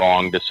same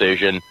wrong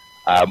decision,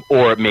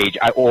 or it may,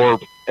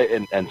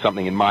 and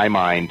something in my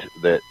mind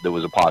that there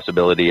was a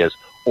possibility is,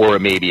 or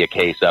it may be a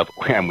case of,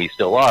 and we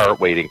still are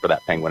waiting for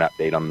that Penguin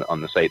update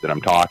on the site that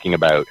I'm talking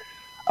about.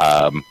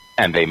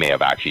 And they may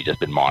have actually just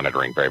been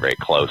monitoring very, very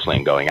closely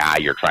and going,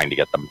 you're trying to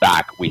get them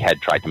back. We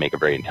had tried to make a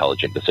very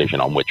intelligent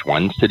decision on which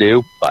ones to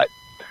do, but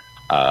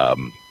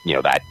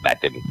that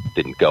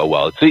didn't go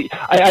well. See,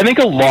 I think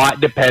a lot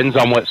depends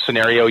on what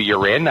scenario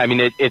you're in. I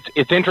mean,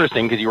 it's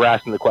interesting because you were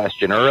asking the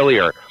question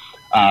earlier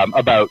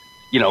about,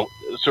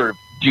 sort of,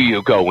 do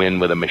you go in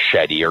with a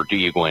machete or do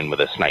you go in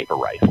with a sniper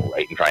rifle,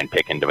 right, and try and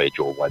pick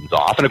individual ones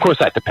off? And of course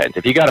that depends.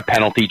 If you got a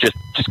penalty, just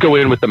go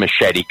in with the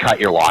machete, cut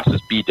your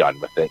losses, be done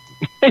with it.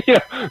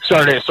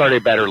 Start a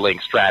better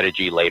link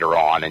strategy later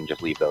on and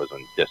just leave those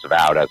ones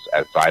disavowed, as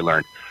I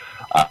learned.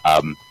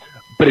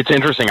 But it's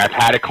interesting. I've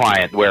had a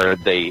client where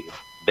they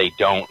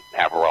don't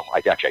have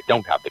I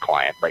don't have the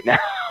client right now,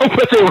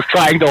 but they were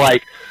trying to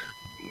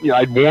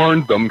I'd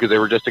warned them because they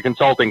were just a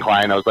consulting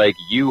client. I was like,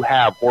 you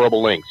have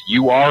horrible links.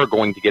 You are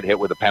going to get hit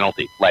with a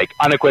penalty.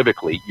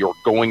 Unequivocally, you're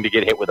going to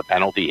get hit with a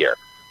penalty here.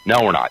 No,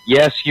 we're not.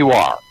 Yes, you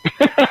are.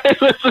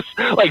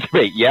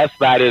 Wait, yes,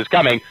 that is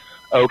coming.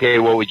 Okay,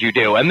 what would you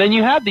do? And then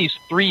you have these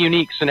 3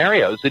 unique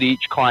scenarios that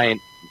each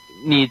client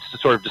needs to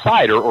sort of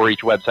decide, or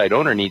each website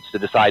owner needs to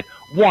decide.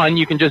 One,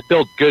 you can just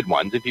build good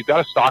ones. If you've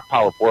got a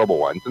stockpile of horrible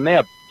ones, and they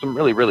have some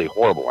really, really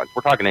horrible ones.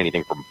 We're talking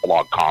anything from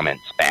blog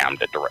comment spam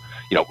to,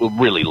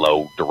 really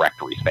low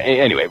directory spam.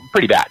 Anyway,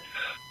 pretty bad.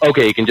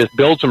 Okay, you can just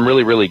build some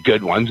really, really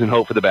good ones and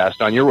hope for the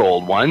best on your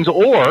old ones.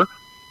 Or, you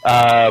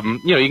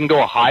can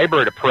go a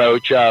hybrid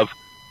approach of,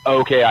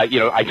 okay, I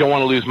don't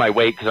want to lose my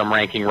weight because I'm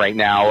ranking right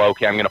now.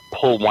 Okay, I'm going to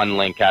pull one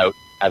link out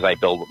as I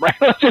build them, right?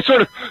 Let's just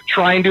sort of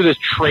try and do this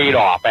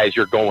trade-off as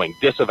you're going.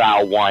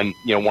 Disavow one,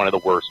 one of the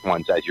worst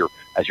ones as you're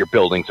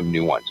building some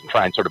new ones, and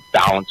try and sort of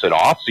balance it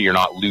off so you're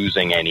not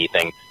losing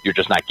anything. You're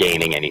just not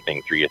gaining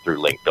anything through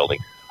link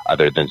building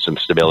other than some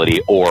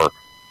stability, or,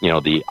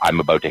 I'm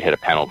about to hit a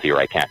penalty, or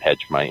I can't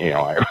hedge my,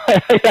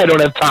 I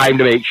don't have time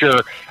to make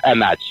sure.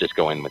 And that's just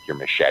going with your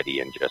machete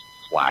and just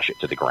slash it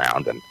to the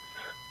ground and,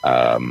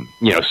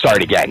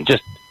 start again.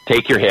 Just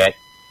take your hit,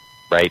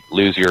 right?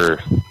 Lose your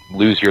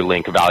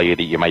link value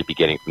that you might be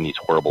getting from these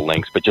horrible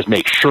links, but just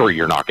make sure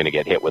you're not going to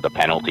get hit with a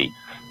penalty.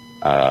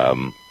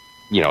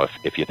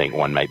 If you think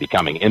one might be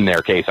coming. In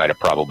their case, I'd have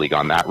probably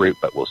gone that route,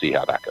 but we'll see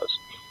how that goes.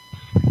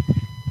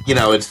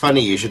 It's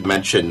funny you should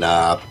mention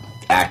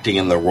acting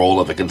in the role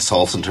of a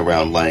consultant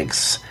around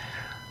links.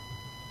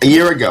 A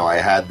year ago, I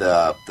had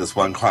this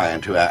one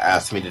client who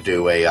asked me to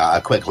do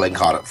a quick link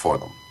audit for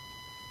them.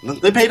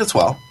 They paid us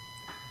well,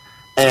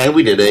 and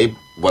we did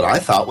what I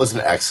thought was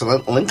an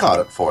excellent link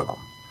audit for them.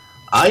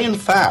 In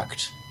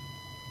fact,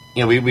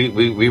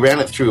 we ran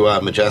it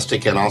through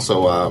Majestic and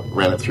also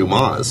ran it through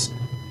Moz.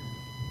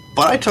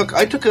 But I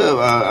took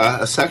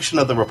a section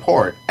of the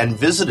report and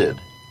visited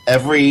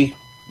every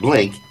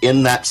link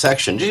in that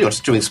section.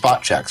 Just doing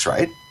spot checks,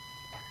 right?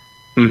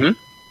 Mm-hmm.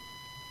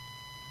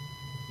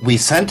 We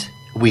sent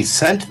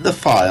the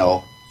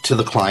file to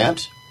the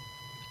client,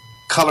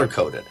 color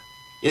coded.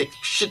 It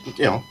should,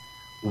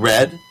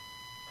 red,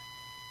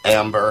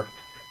 amber,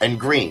 and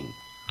green.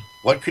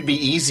 What could be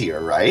easier,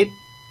 right?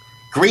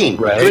 Green,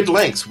 right. Good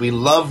links. We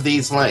love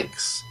these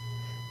links.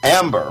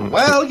 Amber,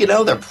 well,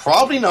 they're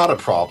probably not a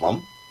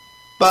problem,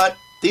 but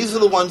these are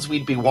the ones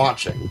we'd be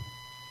watching.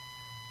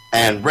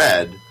 And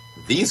red,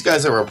 these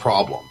guys are a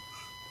problem.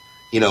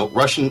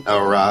 Russian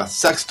or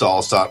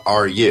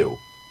sexdolls.ru,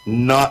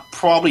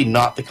 probably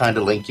not the kind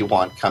of link you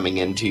want coming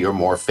into your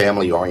more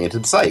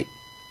family-oriented site.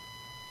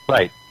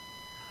 Right.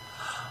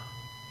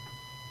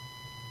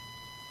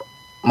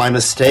 My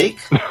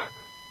mistake,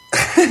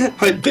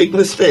 my big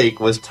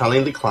mistake was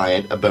telling the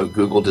client about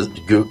Google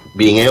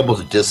being able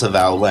to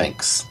disavow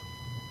links.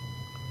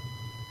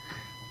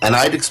 And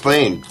I'd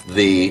explained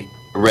the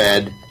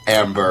red,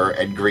 amber,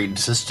 and green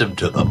system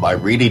to them. I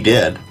really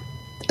did.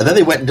 And then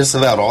they went and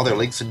disavowed all their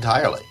links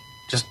entirely.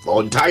 Just the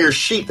entire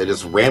sheet. They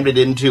just rammed it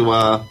into,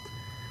 I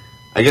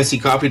guess he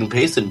copied and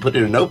pasted and put it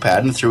in a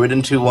notepad and threw it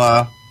into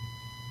what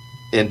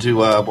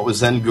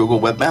was then Google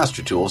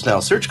Webmaster Tools, now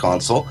Search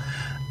Console.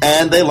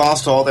 And they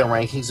lost all their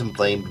rankings and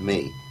blamed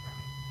me.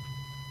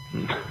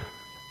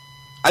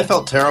 I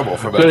felt terrible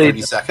for about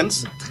 30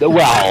 seconds.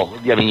 Well,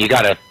 you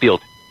got to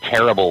feel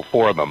terrible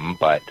for them,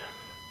 but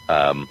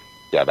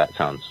that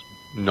sounds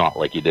not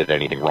like you did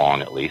anything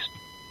wrong, at least.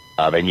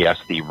 And yes,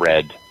 the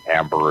red,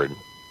 amber, and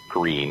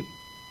green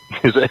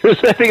I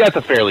think that's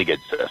a fairly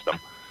good system.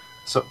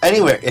 So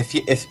anyway,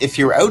 if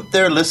you're out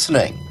there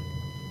listening,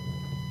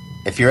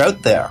 if you're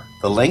out there,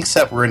 the links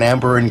that were in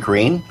amber and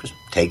green, just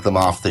take them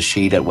off the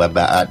sheet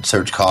at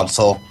Search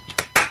Console.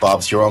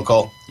 Bob's your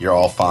uncle. You're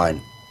all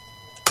fine.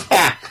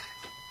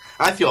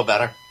 I feel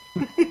better.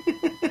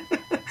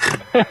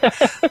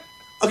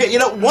 Okay,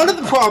 one of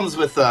the problems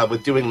with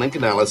doing link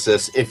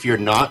analysis, if you're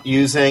not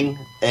using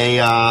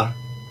a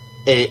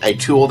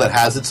tool that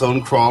has its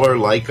own crawler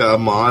like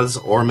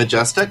Moz or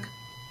Majestic,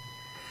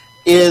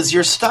 is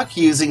you're stuck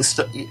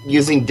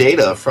using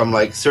data from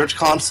like Search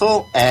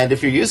Console, and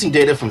if you're using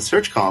data from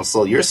Search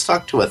Console, you're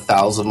stuck to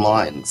 1,000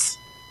 lines.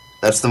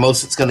 That's the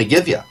most it's going to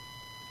give you.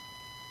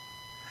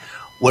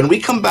 When we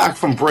come back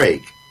from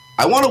break,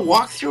 I want to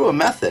walk through a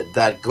method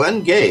that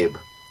Glenn gave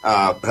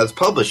has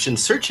published in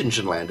Search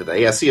Engine Land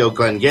today, SEO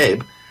Glenn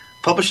Gabe,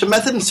 published a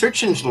method in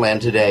Search Engine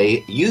Land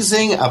today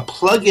using a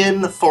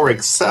plugin for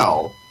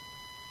Excel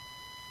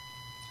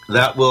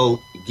that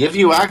will give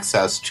you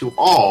access to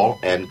all,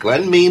 and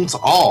Glenn means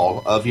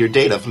all, of your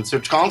data from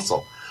Search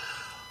Console.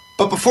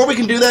 But before we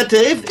can do that,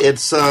 Dave,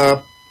 it's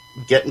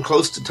getting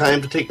close to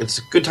time to take. It's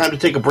a good time to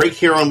take a break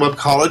here on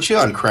Webcology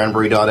on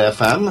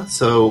Cranberry.fm.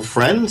 So,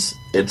 friends,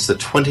 it's the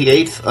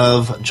 28th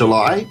of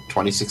July,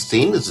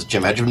 2016. This is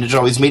Jim Hedger from Digital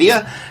Always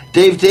Media.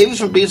 Dave Davies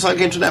from Beanstalk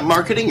Internet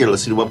Marketing. You're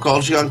listening to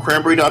Webcology on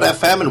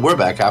Cranberry.fm, and we're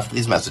back after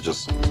these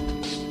messages.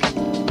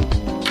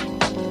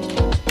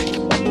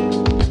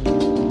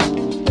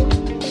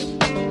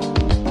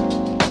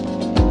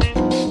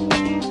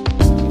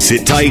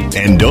 Sit tight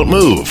and don't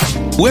move.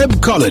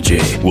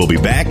 Webcology. We'll be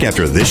back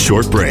after this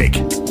short break.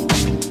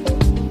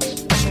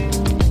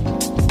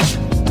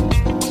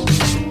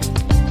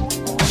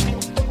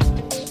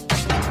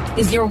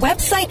 Is your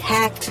website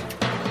hacked?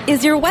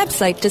 Is your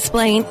website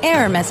displaying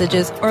error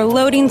messages or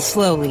loading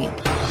slowly?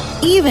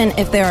 Even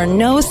if there are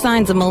no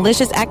signs of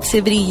malicious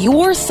activity,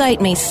 your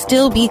site may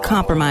still be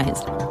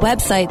compromised.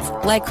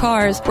 Websites, like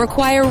cars,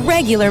 require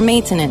regular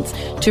maintenance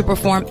to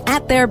perform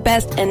at their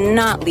best and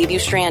not leave you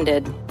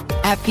stranded.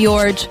 At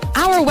Fjorge,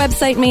 our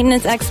website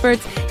maintenance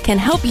experts can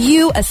help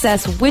you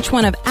assess which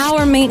one of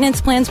our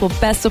maintenance plans will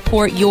best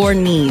support your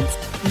needs.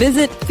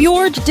 Visit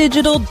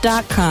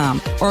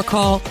fjorgedigital.com or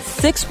call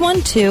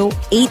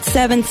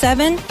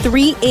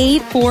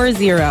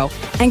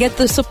 612-877-3840 and get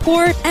the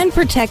support and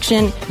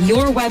protection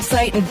your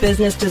website and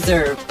business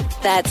deserve.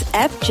 That's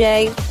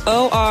FJORGE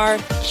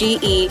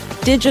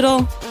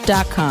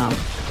digital.com.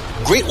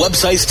 Great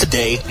websites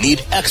today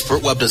need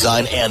expert web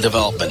design and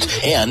development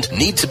and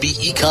need to be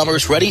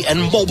e-commerce ready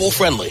and mobile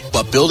friendly.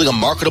 But building a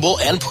marketable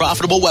and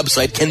profitable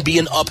website can be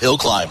an uphill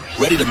climb.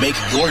 Ready to make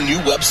your new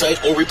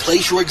website or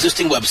replace your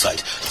existing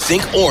website?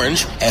 Think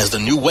Orange as the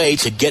new way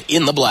to get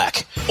in the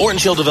black.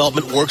 Orange Hill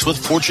Development works with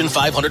Fortune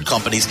 500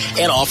 companies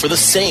and offer the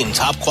same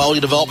top quality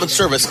development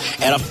service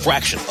at a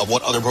fraction of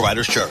what other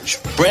providers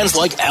charge. Brands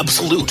like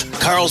Absolute,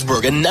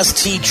 Carlsberg, and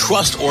Nestea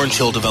trust Orange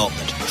Hill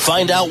Development.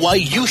 Find out why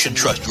you should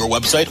trust your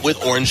website with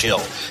Orange Hill.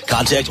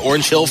 Contact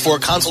Orange Hill for a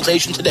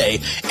consultation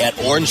today at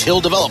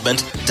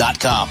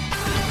orangehilldevelopment.com.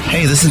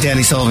 Hey, this is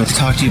Danny Sullivan to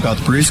talk to you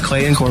about Bruce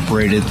Clay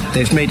Incorporated.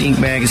 They've made Inc.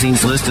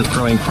 Magazine's list of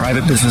growing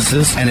private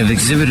businesses and have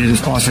exhibited and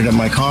sponsored at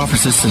my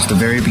conferences since the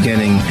very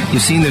beginning.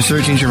 You've seen their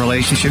search engine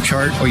relationship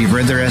chart, or you've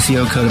read their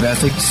SEO code of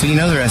ethics, so you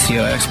know they're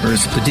SEO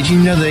experts. But did you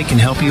know they can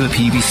help you with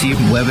PPC,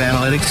 web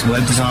analytics,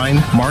 web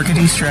design,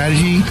 marketing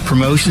strategy,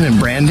 promotion, and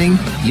branding?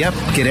 Yep,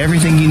 get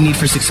everything you need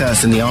for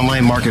success in the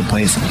online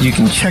marketplace. You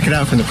can check it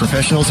out from the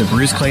professionals at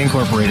Bruce Clay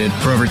Incorporated.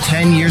 For over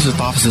 10 years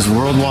with offices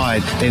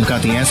worldwide, they've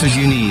got the answers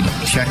you need.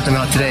 Check them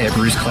out today at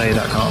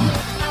bruceclay.com.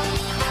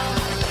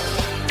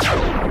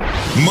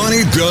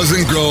 Money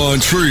doesn't grow on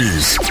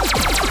trees.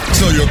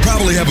 So you'll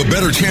probably have a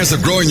better chance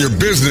of growing your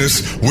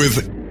business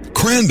with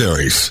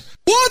cranberries.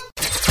 What?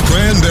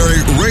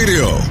 Cranberry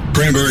Radio.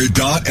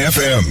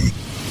 Cranberry.fm.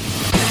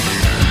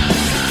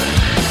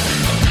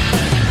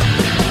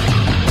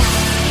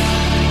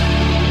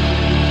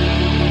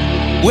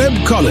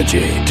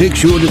 Webcology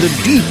takes you into the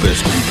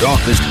deepest and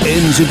darkest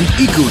ends of the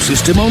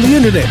ecosystem on the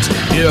internet.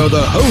 Here are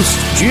the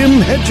hosts,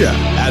 Jim Hedger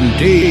and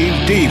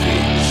Dave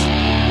Davies.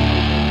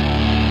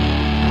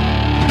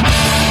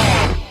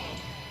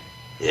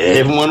 Hey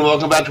everyone,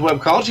 welcome back to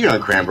Webcology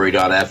on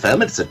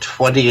Cranberry.fm. It's the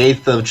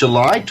 28th of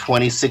July,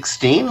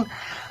 2016.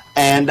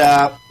 And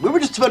we were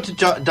just about to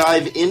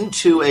dive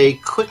into a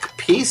quick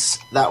piece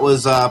that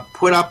was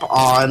put up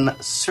on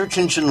Search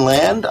Engine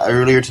Land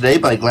earlier today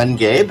by Glenn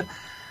Gabe.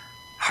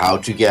 How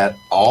to get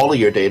all of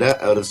your data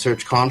out of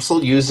Search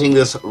Console using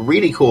this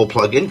really cool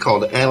plugin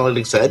called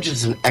Analytics Edge.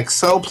 It's an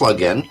Excel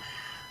plugin.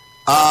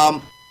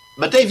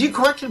 But Dave, you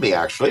corrected me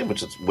actually,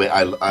 which is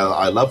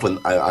I love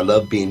when I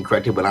love being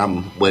corrected when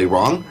I'm way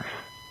wrong.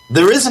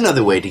 There is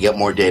another way to get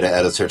more data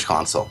out of Search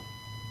Console.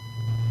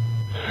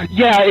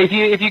 Yeah,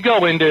 if you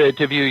go into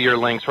to view your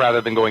links rather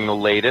than going the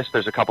latest,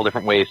 there's a couple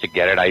different ways to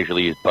get it. I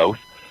usually use both.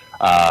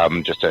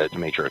 Just to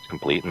make sure it's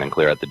complete and then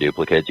clear out the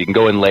duplicates. You can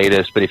go in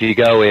latest, but if you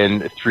go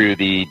in through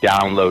the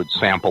download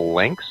sample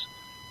links,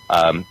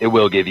 it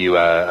will give you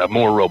a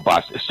more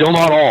robust, still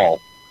not all,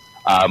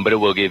 but it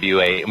will give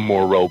you a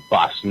more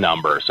robust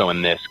number. So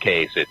in this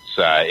case, it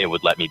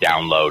would let me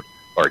download,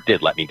 or it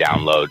did let me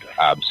download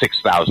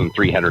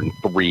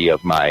 6,303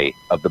 of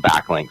the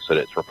backlinks that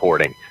it's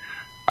reporting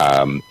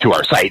to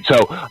our site. So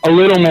a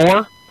little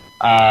more.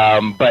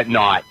 But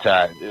not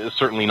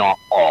certainly not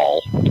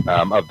all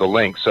of the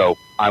links. So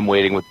I'm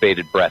waiting with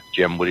bated breath.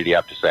 Jim, what did you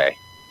have to say?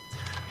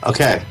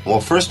 Okay. Well,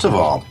 first of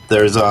all,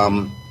 there's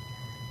you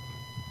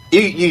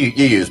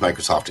use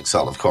Microsoft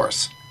Excel, of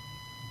course.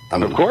 I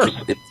mean, of course.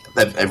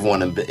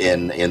 Everyone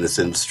in this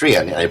industry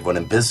and everyone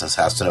in business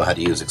has to know how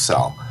to use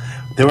Excel.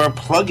 There are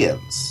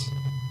plugins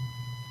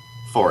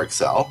for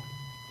Excel,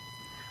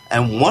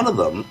 and one of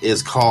them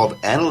is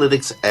called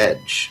Analytics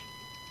Edge.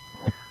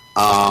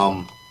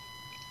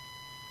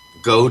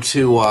 Go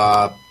to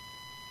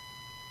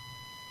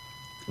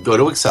go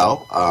to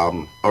Excel,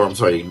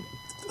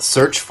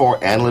 search for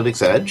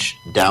Analytics Edge,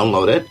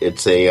 download it.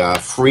 It's a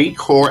free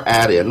core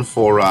add-in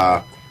for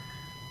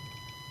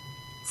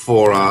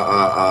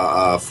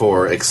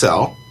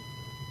Excel.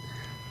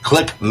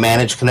 Click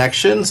Manage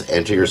Connections,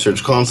 enter your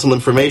Search Console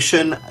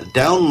information,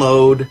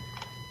 download.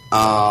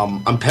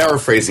 I'm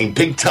paraphrasing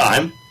big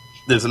time.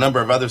 There's a number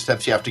of other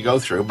steps you have to go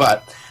through,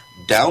 but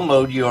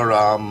download your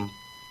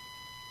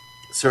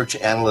Search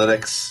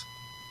Analytics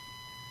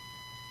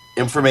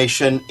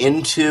information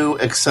into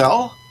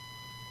Excel.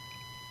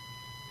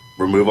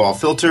 Remove all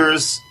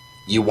filters.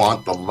 You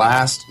want the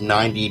last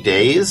 90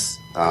 days.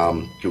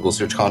 Google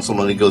Search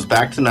Console only goes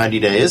back to 90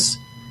 days.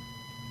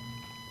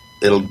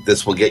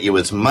 This will get you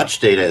as much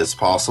data as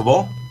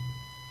possible.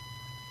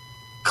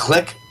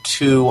 Click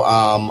to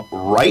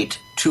write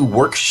to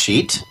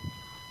worksheet.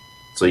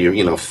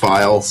 So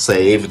file,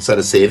 save, instead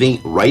of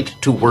saving, write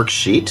to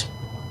worksheet.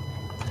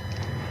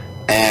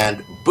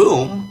 And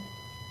boom,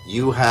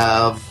 you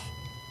have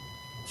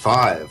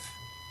 5,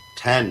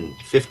 10,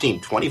 15,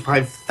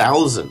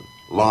 25,000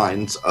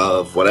 lines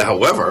of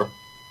however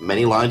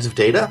many lines of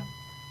data.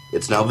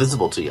 It's now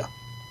visible to you.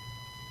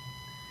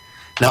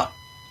 Now,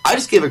 I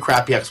just gave a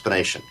crappy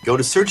explanation. Go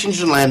to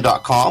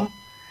searchengineland.com.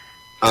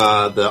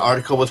 The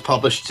article was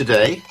published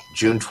today,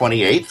 July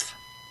 28th,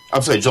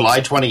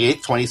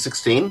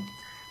 2016,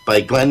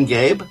 by Glenn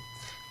Gabe.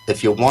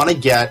 If you want to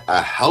get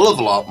a hell of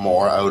a lot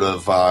more out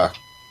of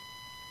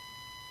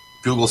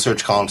Google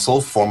Search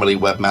Console, formerly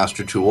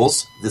Webmaster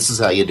Tools, this is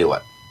how you do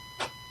it.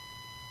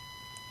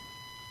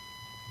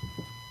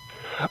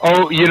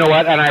 Oh, you know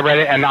what? And I read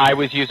it, and I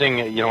was using.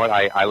 You know what?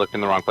 I looked in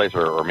the wrong place,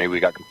 or maybe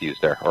we got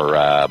confused there,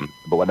 but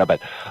whatnot.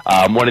 But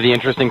one of the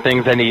interesting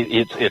things, and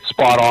it's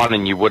spot on,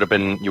 and you would have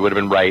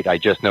been right. I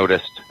just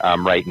noticed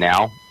right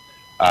now,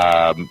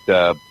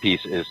 the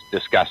piece is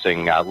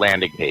discussing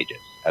landing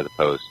pages as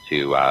opposed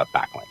to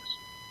backlinks.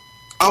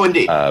 Oh,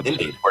 indeed.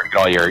 Indeed. Where you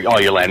get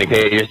all your landing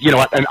pages. You know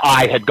what? And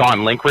I had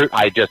gone link route.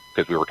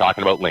 Because we were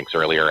talking about links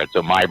earlier, and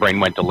so my brain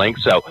went to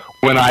links. So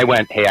when I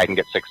went, hey, I can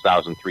get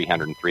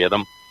 6,303 of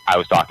them. I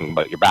was talking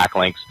about your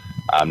backlinks,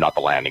 not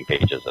the landing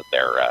pages that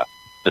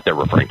they're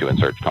referring to in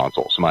Search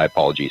Console. So my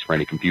apologies for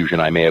any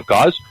confusion I may have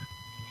caused.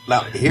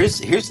 Now, here's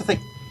the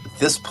thing.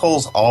 This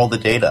pulls all the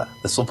data.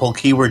 This will pull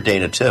keyword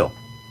data too.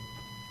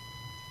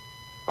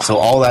 So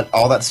all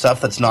that stuff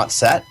that's not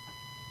set,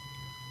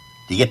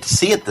 you get to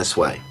see it this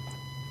way.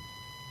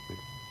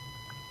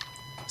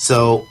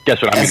 So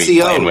guess what I'm going to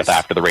be playing with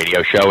after the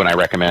radio show, and I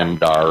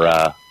recommend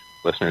our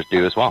listeners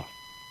do as well.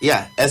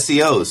 Yeah,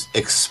 SEOs,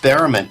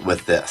 experiment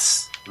with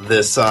this.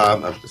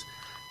 I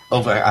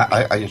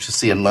can just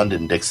see in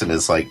London, Dixon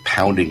is like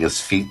pounding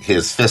his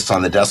fist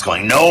on the desk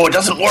going, no, it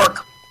doesn't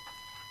work.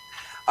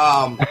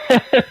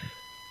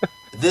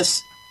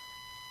 This,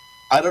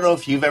 I don't know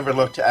if you've ever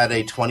looked at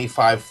a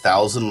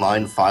 25,000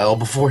 line file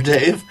before,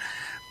 Dave,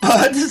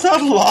 but there's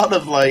not a lot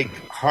of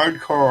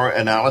hardcore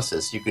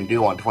analysis you can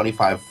do on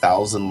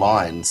 25,000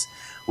 lines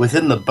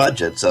within the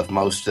budgets of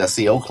most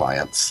SEO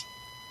clients.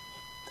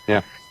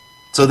 Yeah.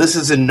 So this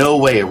is in no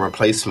way a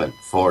replacement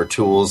for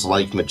tools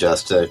like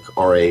Majestic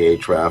or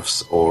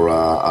Ahrefs,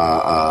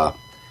 or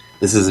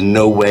this is in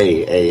no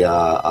way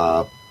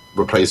a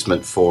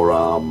replacement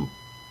for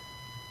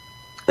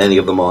any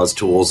of the Moz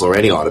tools or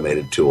any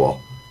automated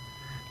tool.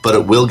 But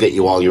it will get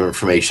you all your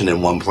information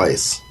in one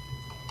place.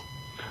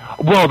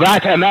 Well,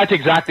 that's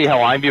exactly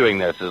how I'm viewing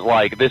this.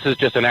 This is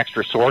just an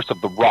extra source of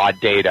the raw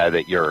data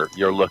that you're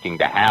looking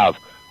to have.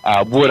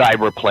 Would I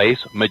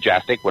replace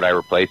Majestic? Would I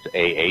replace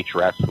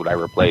Ahrefs? Would I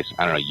replace,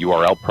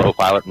 URL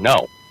Profiler?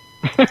 No.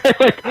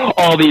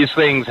 All these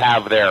things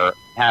have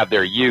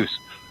their use,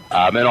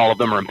 and all of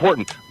them are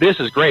important. This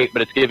is great,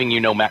 but it's giving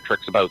you no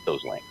metrics about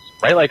those links,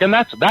 right? And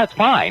that's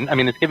fine. I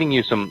mean, it's giving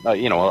you some, a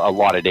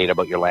lot of data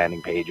about your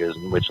landing pages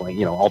and which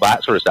link, all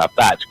that sort of stuff.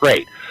 That's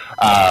great.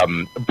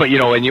 But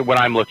when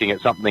I'm looking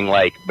at something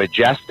like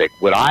Majestic,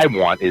 what I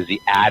want is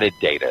the added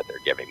data they're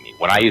giving me.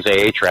 When I use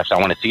Ahrefs, I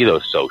want to see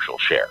those social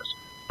shares.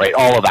 Right,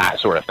 all of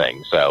that sort of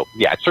thing. So,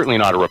 yeah, it's certainly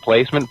not a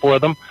replacement for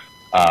them,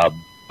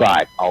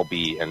 but I'll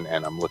be, and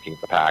I'm looking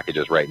at the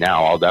packages right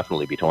now, I'll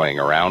definitely be toying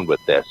around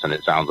with this, and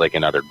it sounds like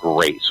another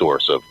great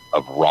source of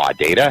raw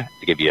data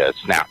to give you a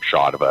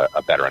snapshot of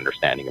a better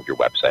understanding of your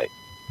website.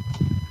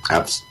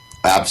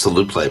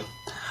 Absolutely.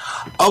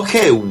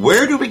 Okay,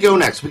 where do we go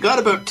next? We got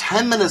about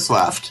 10 minutes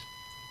left.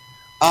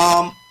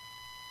 Have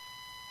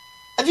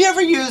you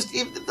ever used...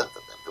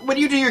 When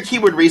you do your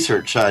keyword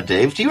research,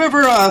 Dave, do you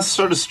ever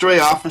sort of stray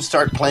off and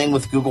start playing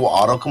with Google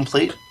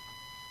Autocomplete?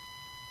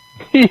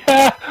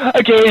 Yeah,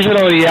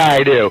 occasionally, yeah,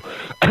 I do.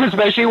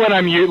 Especially when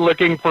I'm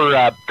looking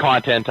for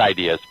content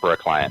ideas for a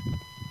client.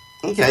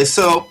 Okay,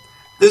 so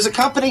there's a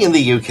company in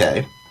the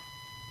UK,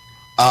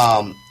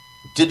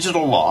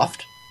 Digital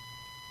Loft,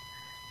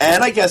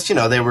 and I guess,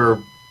 they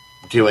were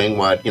doing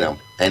what,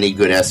 any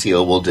good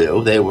SEO will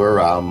do. They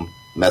were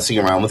messing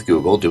around with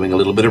Google, doing a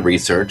little bit of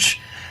research.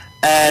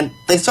 And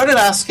they started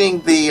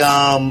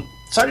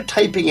started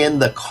typing in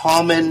the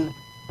common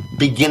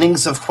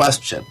beginnings of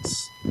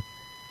questions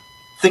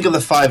think of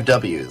the 5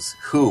 W's: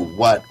 who,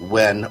 what,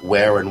 when,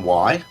 where, and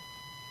why.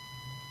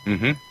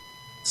 Mm-hmm.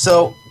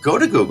 So go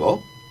to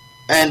Google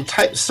and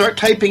start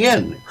typing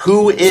in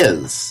who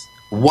is,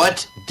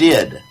 what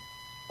did,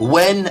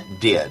 when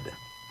did,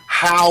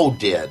 how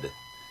did,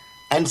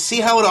 and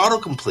see how it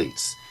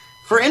autocompletes.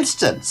 For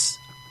instance,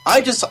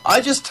 I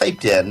just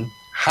typed in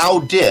how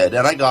did,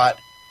 and I got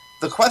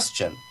the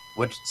question,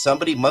 which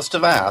somebody must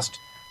have asked,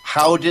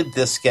 how did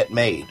this get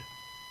made?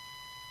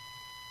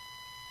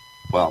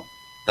 Well,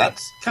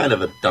 that's kind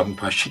of a dumb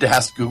question to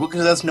ask Google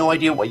because it has no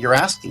idea what you're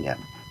asking it.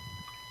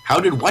 How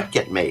did what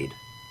get made?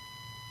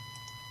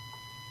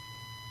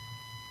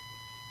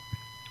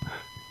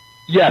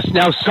 Yes.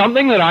 Now,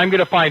 something that I'm going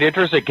to find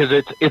interesting, because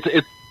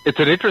it's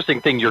an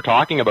interesting thing you're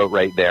talking about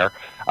right there,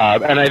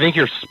 and I think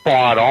you're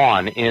spot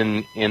on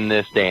in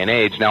this day and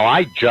age. Now,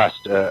 I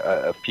just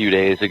a few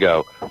days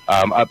ago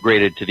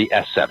upgraded to the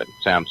S7,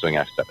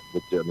 Samsung S7.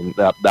 Which, I mean,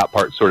 that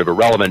part's sort of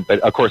irrelevant, but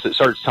of course it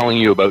starts telling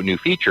you about new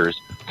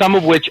features, some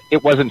of which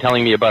it wasn't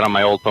telling me about on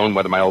my old phone,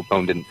 whether my old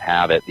phone didn't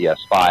have it, the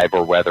S5,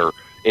 or whether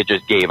it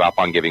just gave up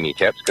on giving me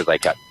tips because I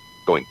kept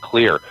going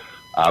clear.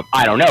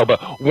 I don't know,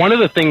 but one of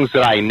the things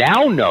that I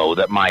now know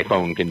that my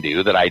phone can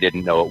do that I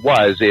didn't know it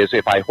was is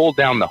if I hold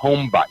down the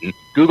home button,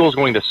 Google's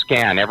going to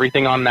scan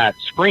everything on that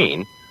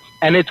screen,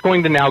 and it's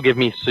going to now give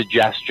me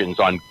suggestions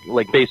on,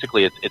 like,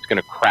 basically it's going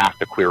to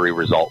craft a query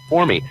result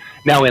for me.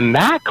 Now, in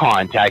that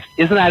context,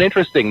 isn't that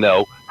interesting,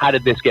 though? How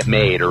did this get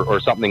made or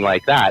something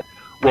like that?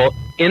 Well,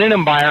 in an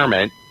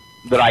environment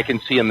that I can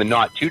see in the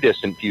not too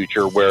distant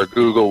future where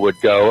Google would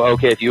go,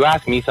 okay, if you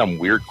ask me some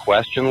weird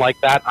question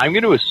like that, I'm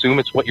going to assume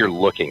it's what you're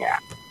looking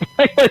at.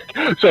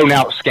 So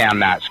now scan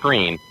that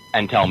screen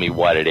and tell me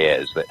what it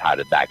is, how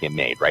did that get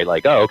made, right?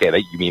 Like, oh, okay,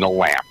 you mean a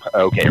lamp,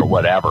 okay, or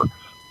whatever.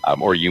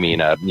 Or you mean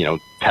a,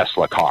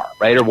 Tesla car,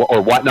 right?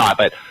 Or whatnot.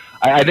 But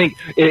I think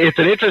it's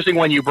an interesting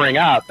one you bring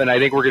up, and I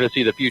think we're going to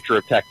see the future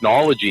of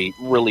technology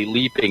really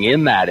leaping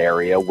in that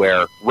area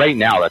where right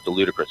now that's a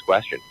ludicrous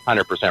question,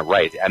 100%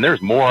 right. And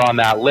there's more on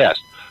that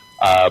list.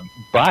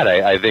 But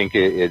I think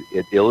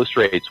it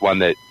illustrates one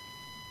that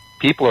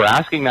people are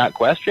asking that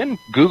question.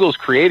 Google's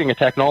creating a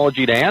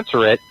technology to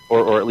answer it,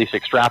 or at least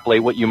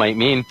extrapolate what you might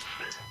mean.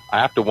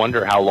 I have to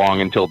wonder how long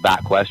until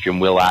that question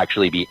will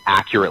actually be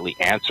accurately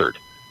answered.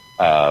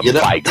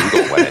 By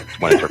Google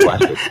when it's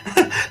requested.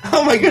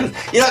 Oh my goodness!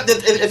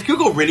 If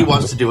Google really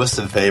wants to do us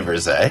some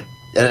favors, and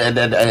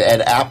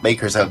app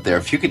makers out there,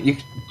 if you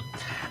could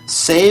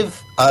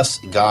save us,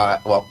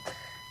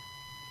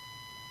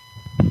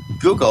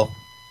 Google,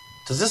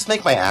 does this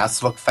make my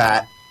ass look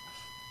fat?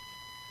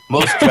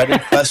 Most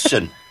dreaded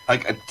question.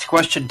 Like a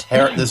question,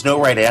 there's no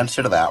right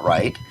answer to that,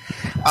 right?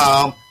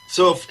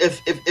 So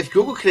if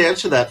Google could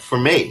answer that for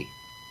me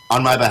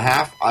on my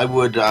behalf, I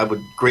would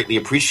greatly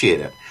appreciate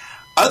it.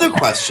 Other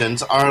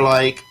questions are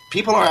like,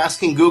 people are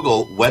asking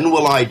Google, when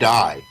will I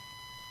die?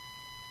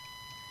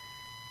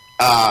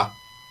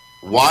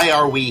 Why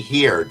are we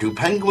here? Do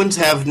penguins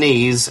have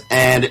knees?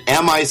 And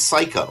am I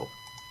psycho?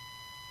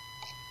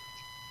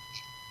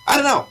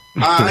 I don't know.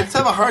 I just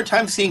have a hard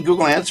time seeing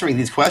Google answering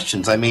these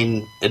questions. I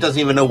mean, it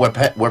doesn't even know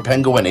where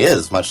penguin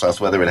is, much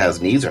less whether it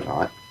has knees or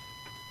not.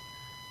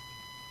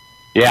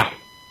 Yeah.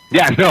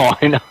 Yeah, no,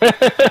 I know.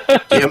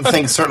 Damn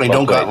things certainly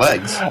don't got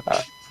legs.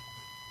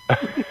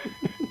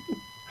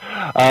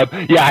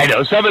 Yeah, I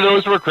know. Some of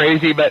those were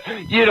crazy, but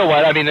you know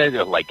what? I mean,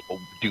 like,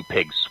 do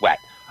pigs sweat?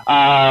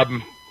 I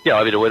mean,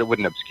 it wasn't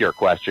an obscure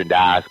question to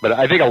ask, but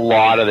I think a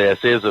lot of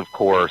this is, of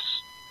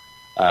course,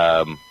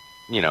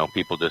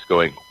 people just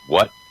going,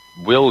 what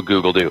will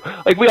Google do?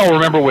 Like, we all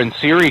remember when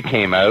Siri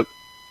came out,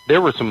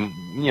 there were some,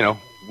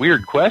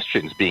 weird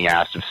questions being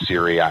asked of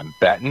Siri, I'm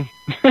betting.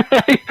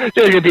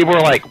 People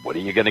were like, what are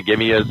you going to give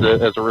me as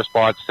a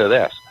response to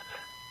this?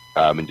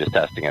 And just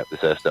testing out the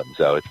system.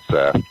 So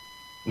it's,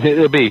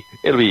 It'll be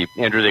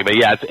interesting, but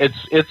yeah,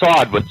 it's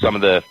odd what some of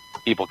the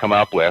people come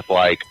up with.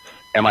 Like,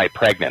 am I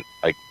pregnant?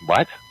 Like,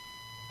 what?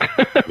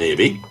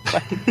 Maybe.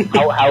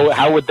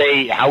 how would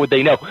they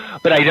know?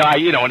 But I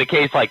in a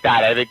case like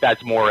that, I think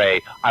that's more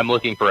I'm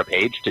looking for a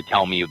page to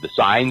tell me the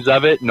signs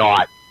of it,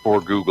 not for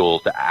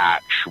Google to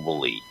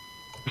actually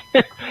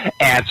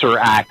answer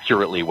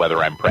accurately whether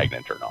I'm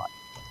pregnant or not.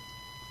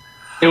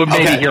 It would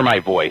maybe hear my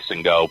voice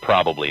and go,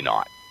 probably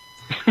not.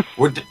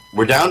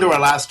 We're down to our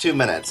last 2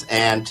 minutes,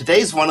 and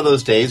today's one of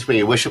those days where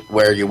you wish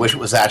it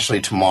was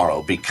actually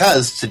tomorrow,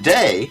 because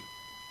today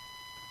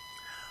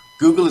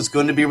Google is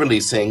going to be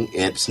releasing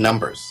its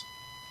numbers,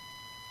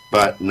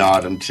 but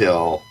not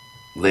until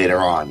later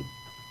on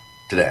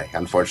today,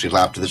 unfortunately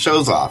after the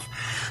show's off.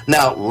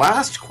 Now,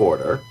 last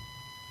quarter,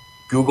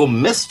 Google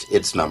missed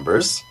its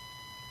numbers,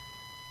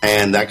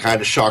 and that kind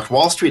of shocked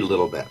Wall Street a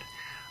little bit.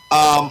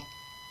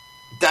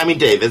 I mean,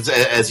 Dave,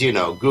 as you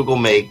know, Google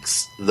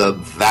makes the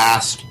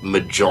vast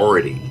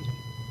majority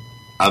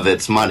of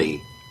its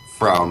money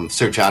from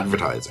search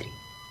advertising.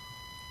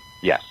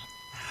 Yes.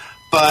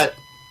 But,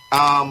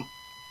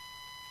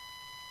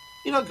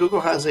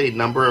 Google has a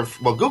number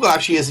of... Well, Google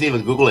actually isn't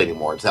even Google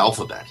anymore. It's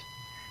Alphabet.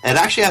 And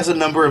it actually has a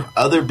number of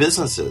other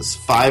businesses.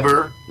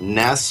 Fiverr,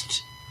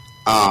 Nest,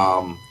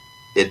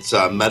 It's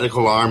a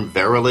medical arm,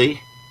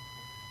 Verily.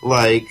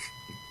 Like,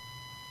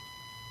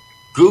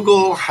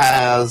 Google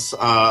has,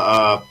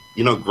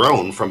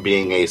 grown from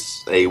being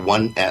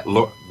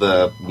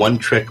the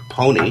one-trick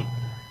pony,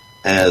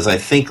 as I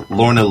think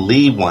Lorna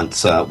Lee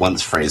once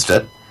phrased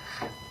it,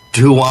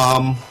 to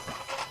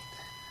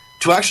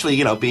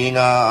actually, being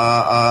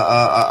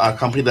a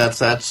company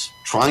that's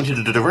trying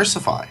to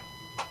diversify.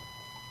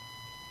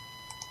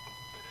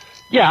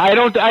 Yeah,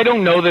 I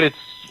don't know that it's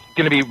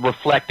going to be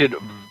reflected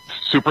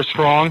super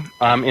strong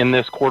in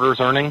this quarter's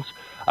earnings.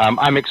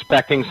 I'm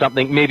expecting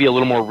something maybe a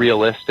little more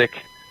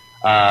realistic.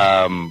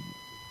 Or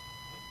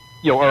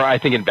I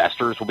think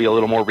investors will be a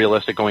little more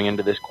realistic going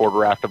into this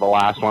quarter after the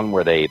last one,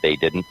 where they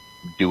didn't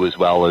do as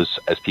well as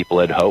people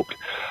had hoped.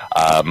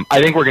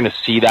 I think we're going to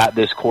see that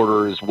this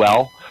quarter as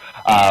well.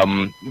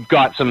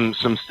 Got some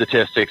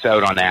statistics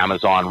out on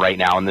Amazon right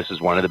now, and this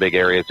is one of the big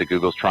areas that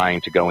Google's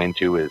trying to go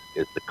into is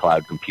the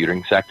cloud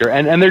computing sector,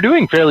 and they're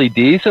doing fairly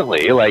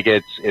decently. Like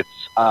it's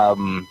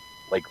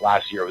like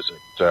last year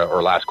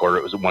or last quarter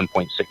it was at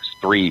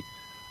 $1.63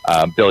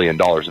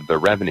 billion of their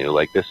revenue.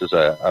 Like this is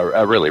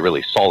a really,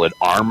 really solid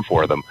arm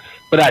for them,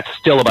 but that's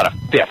still about a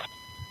fifth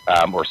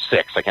or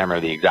sixth. I can't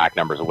remember the exact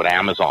numbers of what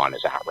Amazon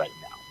is at right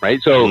now.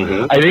 Right,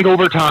 so I think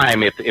over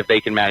time, if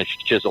they can manage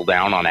to chisel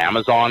down on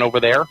Amazon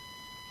over there,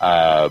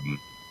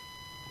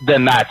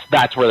 then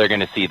that's where they're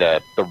going to see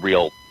the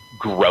real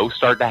growth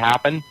start to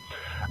happen.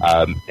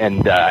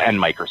 And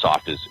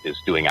Microsoft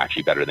is doing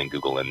actually better than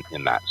Google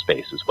in that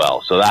space as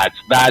well. So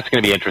that's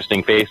going to be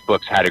interesting.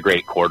 Facebook's had a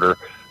great quarter,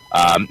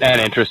 and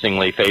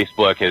interestingly,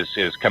 Facebook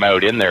has come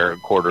out in their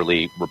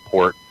quarterly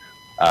report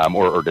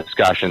or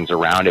discussions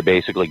around it,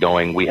 basically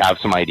going, we have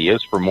some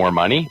ideas for more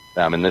money,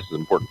 and this is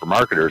important for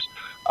marketers.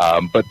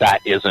 But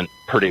that isn't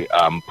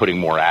putting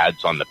more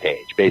ads on the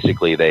page.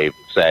 Basically, they've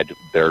said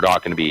they're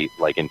not going to be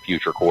like in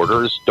future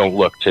quarters. Don't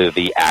look to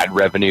the ad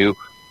revenue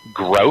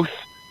growth.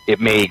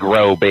 It may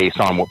grow based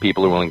on what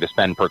people are willing to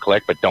spend per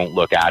click, but don't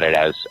look at it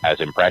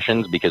as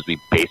impressions, because we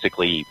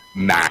basically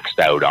maxed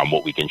out on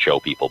what we can show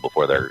people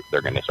before they're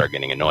going to start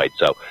getting annoyed.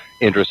 So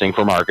interesting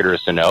for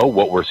marketers to know.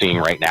 What we're seeing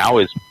right now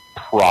is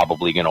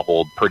probably going to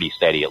hold pretty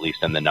steady, at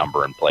least in the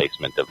number and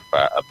placement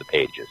of the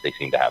pages. They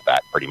seem to have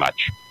that pretty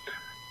much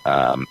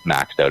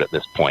maxed out at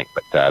this point,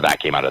 but that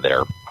came out of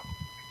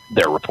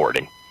their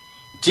reporting.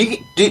 Do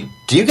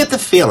you get the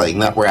feeling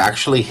that we're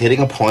actually hitting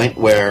a point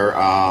where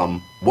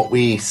what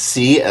we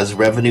see as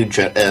revenue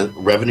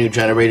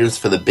generators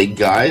for the big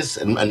guys,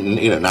 and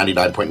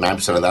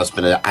 99.9% of that's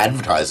been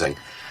advertising,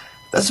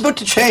 that's about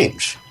to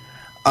change?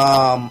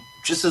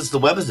 Just as the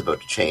web is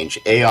about to change,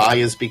 AI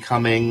is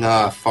becoming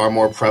far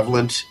more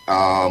prevalent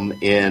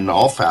in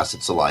all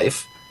facets of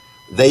life.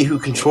 They who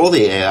control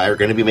the AI are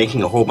going to be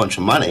making a whole bunch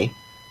of money.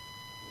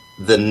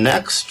 The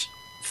next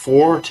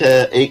 4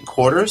 to 8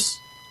 quarters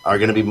are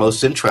going to be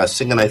most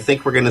interesting, and I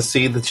think we're going to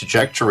see the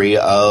trajectory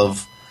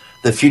of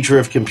the future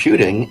of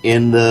computing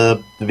in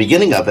the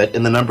beginning of it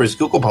in the numbers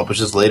Google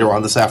publishes later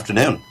on this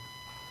afternoon.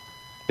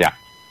 Yeah,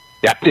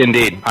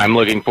 indeed. I'm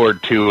looking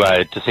forward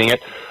to seeing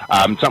it.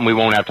 Something we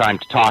won't have time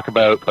to talk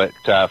about, but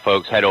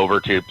folks, head over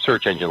to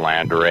Search Engine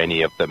Land or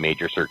any of the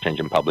major search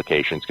engine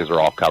publications, because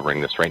they're all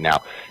covering this right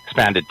now.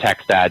 Expanded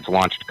text ads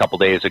launched a couple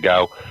days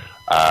ago.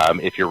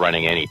 If you're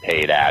running any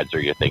paid ads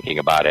or you're thinking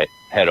about it,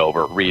 head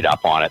over, read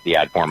up on it. The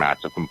ad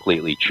formats have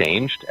completely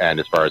changed, and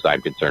as far as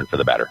I'm concerned, for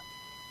the better.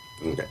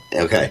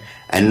 Okay.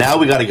 And now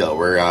we got to go.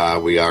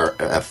 We are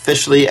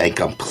officially and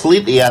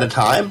completely out of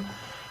time.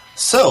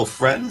 So,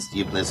 friends,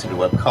 you've been listening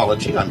to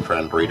Webcology on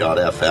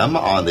Cranberry.fm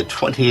on the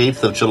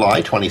 28th of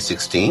July,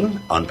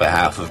 2016. On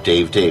behalf of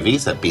Dave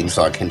Davies at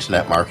Beanstalk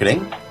Internet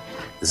Marketing,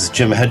 this is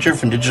Jim Hedger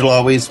from Digital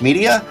Always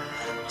Media.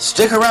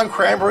 Stick around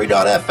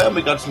Cranberry.fm.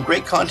 We've got some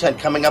great content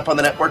coming up on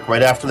the network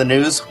right after the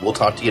news. We'll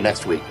talk to you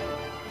next week.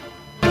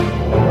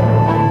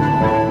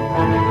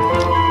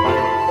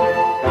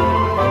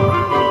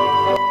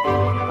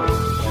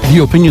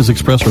 The opinions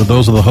expressed are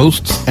those of the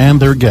hosts and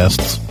their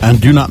guests,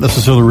 and do not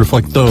necessarily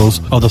reflect those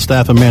of the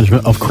staff and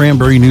management of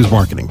Cranberry News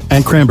Marketing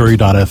and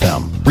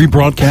Cranberry.fm.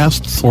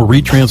 Rebroadcasts or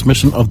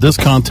retransmission of this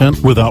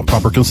content without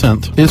proper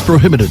consent is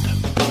prohibited.